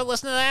Brains. You ever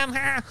listen to them?"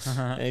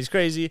 And he's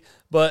crazy,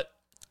 but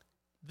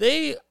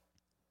they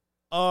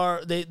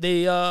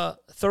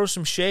throw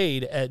some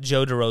shade at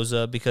Joe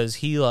DeRosa because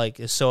he like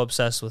is so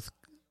obsessed with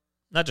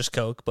not just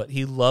Coke, but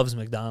he loves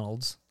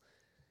McDonald's.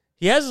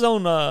 He has his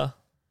own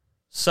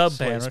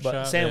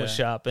sandwich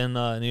shop in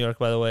New York,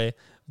 by the way.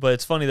 But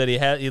it's funny that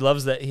he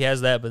loves that he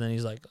has that, but then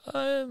he's like,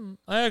 I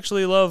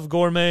actually love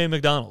gourmet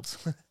McDonald's.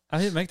 I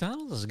mean,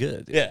 McDonald's is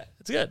good. Dude. Yeah,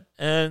 it's good.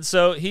 And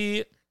so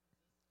the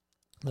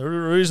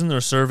reason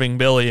they're serving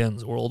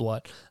billions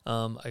worldwide.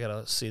 I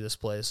gotta see this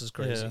place. This is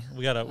crazy. Yeah,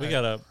 we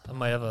gotta. I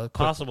might have a quick,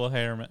 possible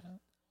hair.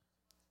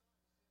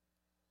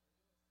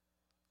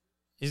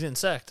 He's getting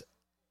sacked.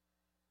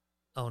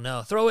 Oh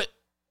no! Throw it.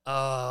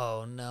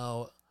 Oh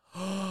no!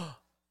 Oh,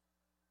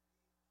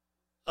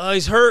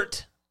 he's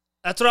hurt.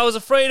 That's what I was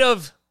afraid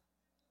of.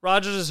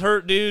 Rodgers is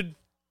hurt, dude.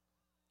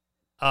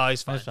 Oh,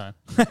 he's fine. He's fine.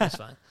 He's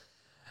fine.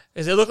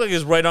 It looked like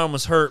his right arm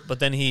was hurt, but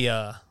then he.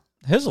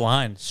 His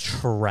line's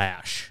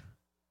trash,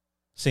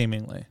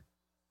 seemingly.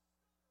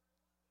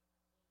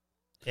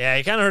 Yeah,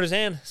 he kind of hurt his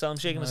hand. Saw him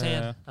shaking his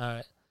hand. All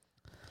right.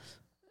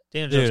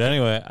 Dude,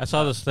 anyway, I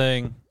saw this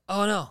thing.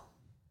 Oh no!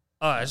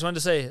 Oh, I just wanted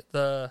to say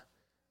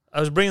I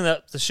was bringing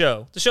up the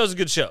show. The show's a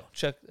good show.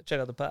 Check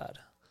out the pod.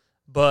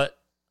 But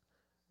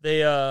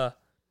they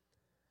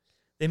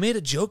made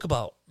a joke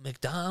about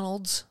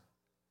McDonald's,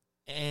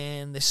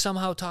 and they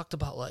somehow talked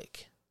about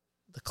like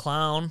the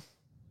clown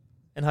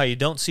and how you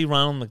don't see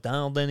Ronald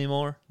McDonald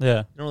anymore. Yeah.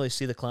 You don't really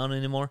see the clown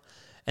anymore.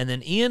 And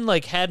then Ian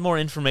like had more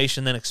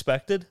information than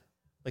expected.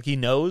 Like he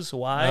knows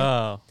why.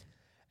 Oh.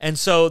 And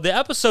so the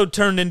episode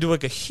turned into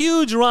like a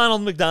huge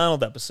Ronald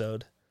McDonald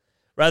episode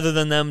rather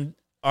than them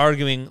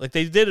arguing. Like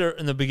they did it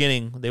in the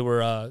beginning. They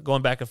were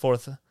going back and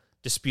forth,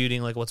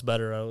 disputing like what's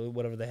better, or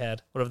whatever the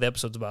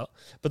episode's about.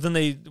 But then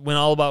they went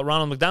all about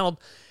Ronald McDonald.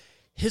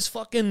 He has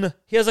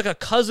like a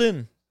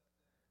cousin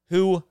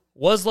who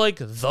was like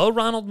the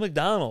Ronald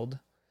McDonald.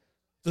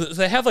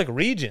 They have like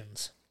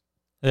regions.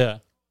 Yeah.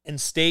 And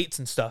states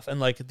and stuff. And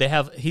like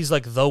he's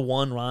like the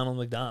one Ronald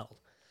McDonald.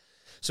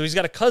 So he's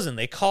got a cousin.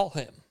 They call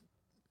him.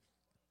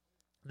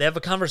 They have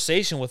a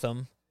conversation with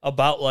him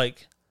about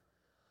like,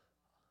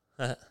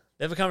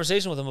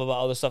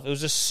 all this stuff. It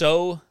was just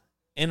so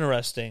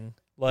interesting.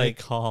 Like,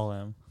 They call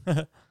him.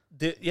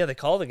 they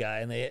call the guy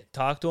and they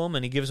talk to him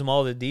and he gives them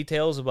all the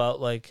details about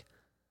like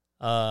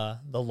the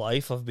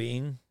life of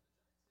being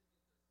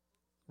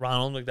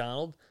Ronald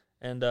McDonald,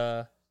 and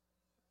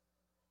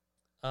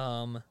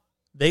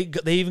they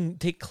even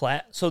take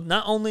class. So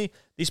not only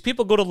these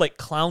people go to like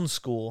clown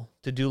school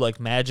to do like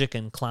magic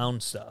and clown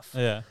stuff,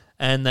 Yeah.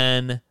 and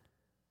then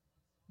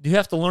you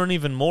have to learn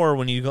even more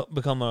when you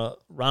become a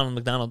Ronald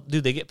McDonald.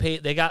 Dude, they get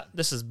paid.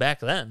 This is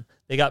back then.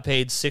 They got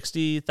paid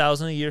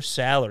 $60,000 a year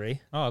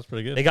salary. Oh, that's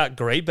pretty good. They got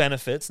great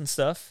benefits and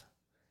stuff.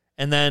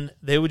 And then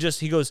they would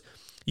he goes,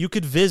 you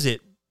could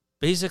visit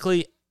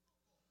basically,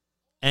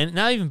 and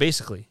not even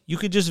basically, you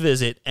could just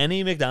visit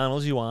any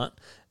McDonald's you want,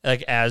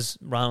 like as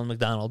Ronald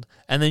McDonald,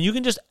 and then you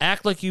can just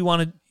act like you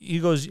wanted. He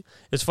goes,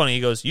 it's funny.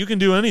 He goes, you can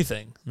do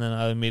anything. And then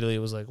I immediately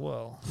was like,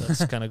 well,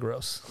 that's kind of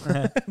gross.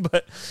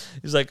 But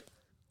he's like,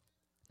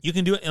 you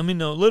can do it. I mean,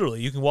 no,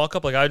 literally, you can walk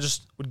up. Like I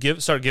just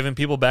would start giving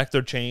people back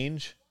their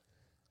change,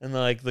 and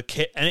like the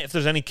kid, and if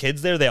there's any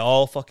kids there, they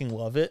all fucking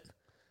love it.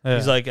 Yeah.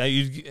 He's like,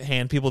 you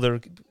hand people their,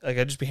 like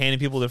I'd just be handing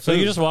people their food. So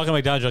you just walk on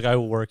McDonald's, you're like, I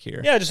work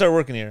here. Yeah, I just started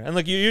working here, and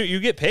like you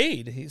get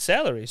paid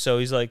salary. So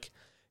he's like,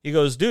 he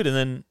goes, dude, and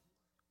then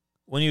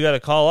when you got to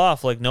call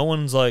off, like no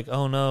one's like,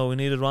 oh no, we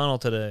needed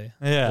Ronald today.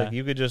 Yeah, like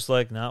you could just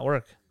like not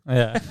work.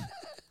 Yeah.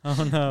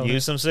 Oh no.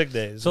 Use some sick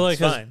days. So like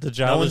fine. The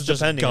job is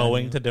just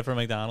going to different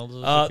McDonald's.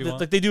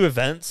 Like they do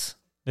events,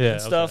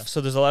 and stuff. Okay.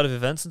 So there's a lot of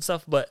events and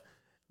stuff. But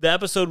the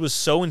episode was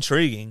so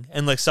intriguing,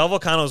 and like Sal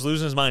Vulcano was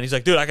losing his mind. He's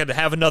like, dude, I got to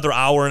have another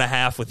hour and a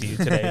half with you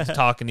today,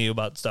 talking to you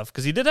about stuff,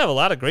 because he did have a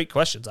lot of great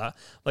questions.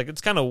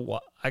 It's kind of,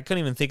 I couldn't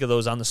even think of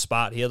those on the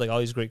spot. He had like all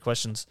these great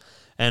questions,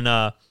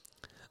 and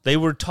they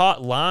were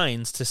taught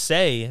lines to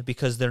say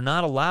because they're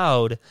not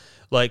allowed,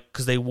 like,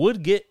 because they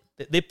would get.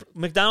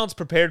 McDonald's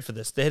prepared for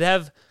this. They'd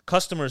have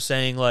customers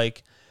saying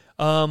like,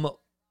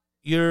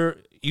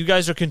 you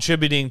guys are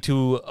contributing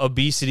to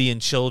obesity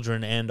in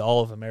children and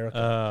all of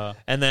America.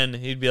 And then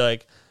he'd be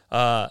like,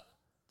 that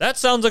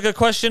sounds like a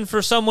question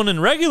for someone in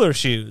regular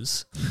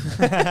shoes.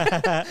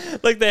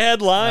 Like they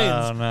had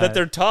lines that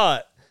they're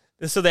taught.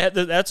 So they had,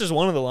 that's just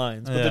one of the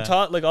lines, but they're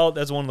taught like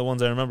that's one of the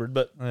ones I remembered.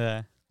 But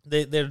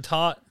they're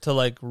taught to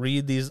like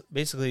read these,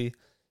 basically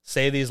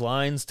say these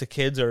lines to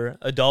kids or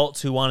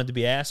adults who wanted to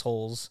be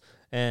assholes.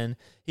 And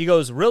he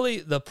goes,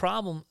 really, the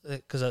problem,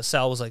 because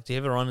Sal was like, do you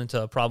ever run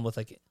into a problem with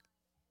like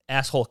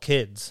asshole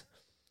kids?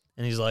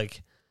 And he's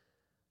like,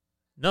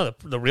 no,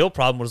 the real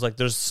problem was like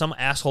there's some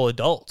asshole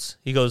adults.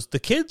 He goes, the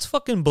kids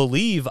fucking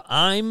believe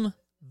I'm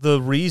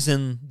the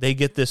reason they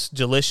get this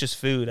delicious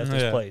food at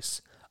this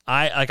place.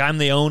 I'm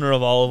the owner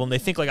of all of them. They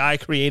think like I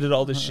created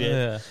all this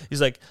shit.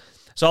 He's like,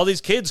 so all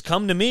these kids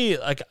come to me,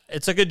 like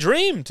it's like a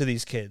dream to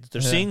these kids. They're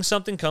seeing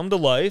something come to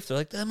life. They're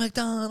like, that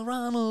McDonald,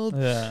 Ronald.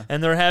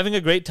 And they're having a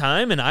great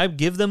time, and I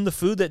give them the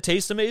food that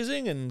tastes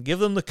amazing and give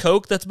them the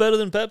Coke that's better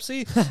than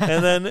Pepsi.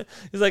 And then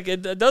he's like,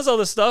 it does all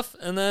this stuff.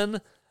 And then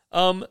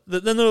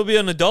then there'll be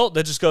an adult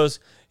that just goes,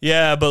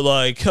 yeah, but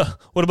like,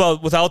 what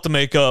about without the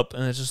makeup?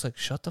 And it's just like,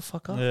 shut the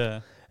fuck up.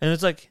 Yeah. And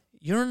it's like,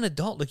 you're an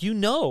adult. Like, you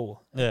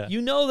know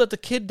that the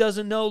kid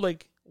doesn't know,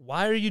 like,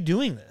 why are you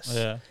doing this?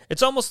 Yeah.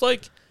 It's almost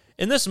like,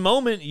 in this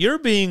moment, you're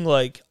being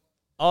like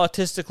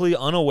autistically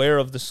unaware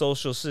of the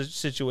social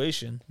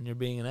situation, and you're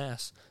being an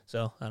ass.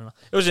 So I don't know.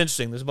 It was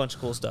interesting. There's a bunch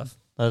of cool stuff.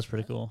 That was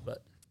pretty cool.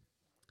 But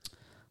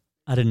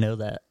I didn't know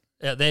that.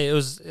 Yeah, it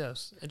was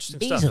interesting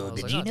Diesel, stuff.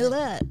 did you know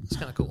that? It's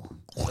kind of cool.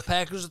 The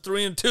Packers are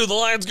 3-2. The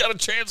Lions got a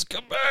chance to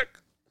come back.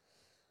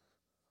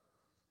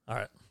 All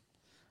right.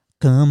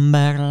 Come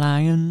back,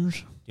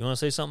 Lions. You want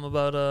to say something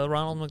about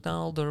Ronald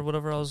McDonald or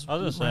whatever I was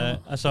just saying.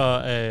 I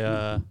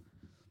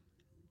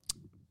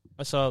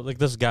saw like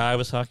this guy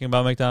was talking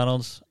about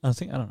McDonald's. I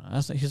don't know.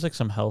 He's like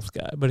some health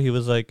guy, but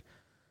he's like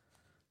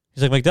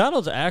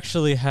McDonald's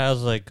actually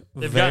has like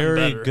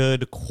very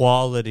good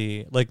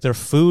quality. Like their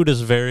food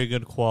is very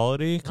good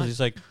quality because he's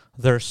like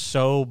they're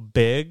so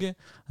big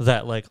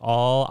that like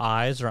all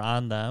eyes are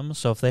on them.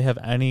 So if they have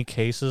any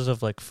cases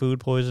of like food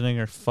poisoning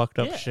or fucked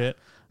up shit,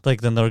 like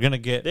then they're gonna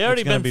get. They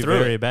already been through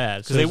very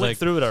bad because they went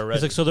through it already.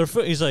 He's like, so their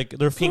food. He's like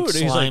their pink food.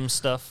 Slime like,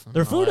 stuff.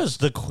 Their food is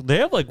they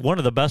have like one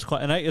of the best.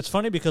 And it's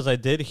funny because I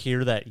did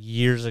hear that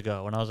years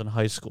ago when I was in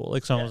high school.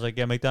 Like someone was like,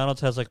 yeah,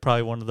 McDonald's has like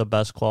probably one of the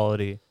best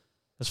quality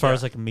as far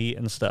as like meat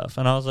and stuff.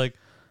 And I was like,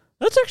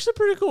 that's actually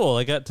pretty cool.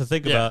 I got to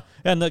think about.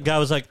 And the guy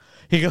was like,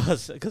 he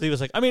goes because he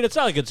was like, I mean, it's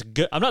not like it's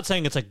good. I'm not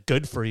saying it's like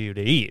good for you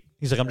to eat.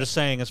 He's like, I'm just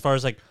saying as far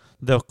as like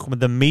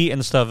the meat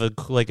and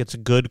stuff, like it's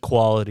good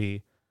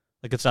quality.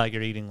 Like it's not like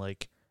you're eating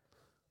like,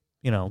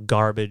 you know,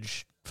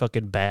 garbage,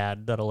 fucking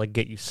bad that'll like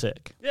get you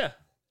sick. Yeah,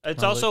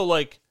 it's also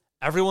like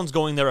everyone's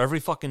going there every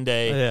fucking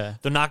day. Yeah,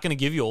 they're not going to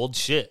give you old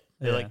shit.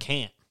 They like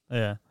can't.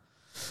 Yeah,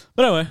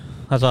 but anyway,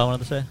 that's all I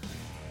wanted to say.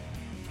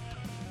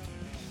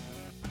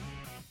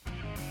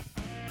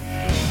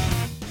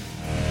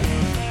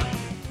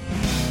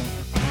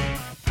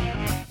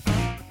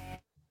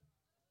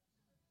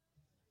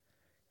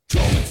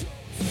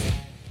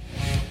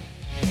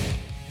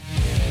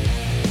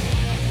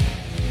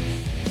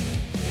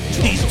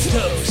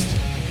 Toast.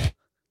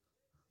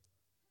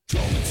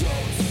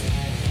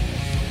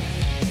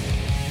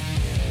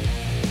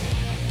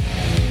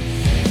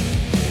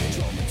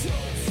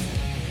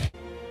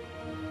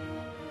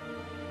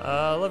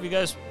 Love you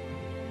guys.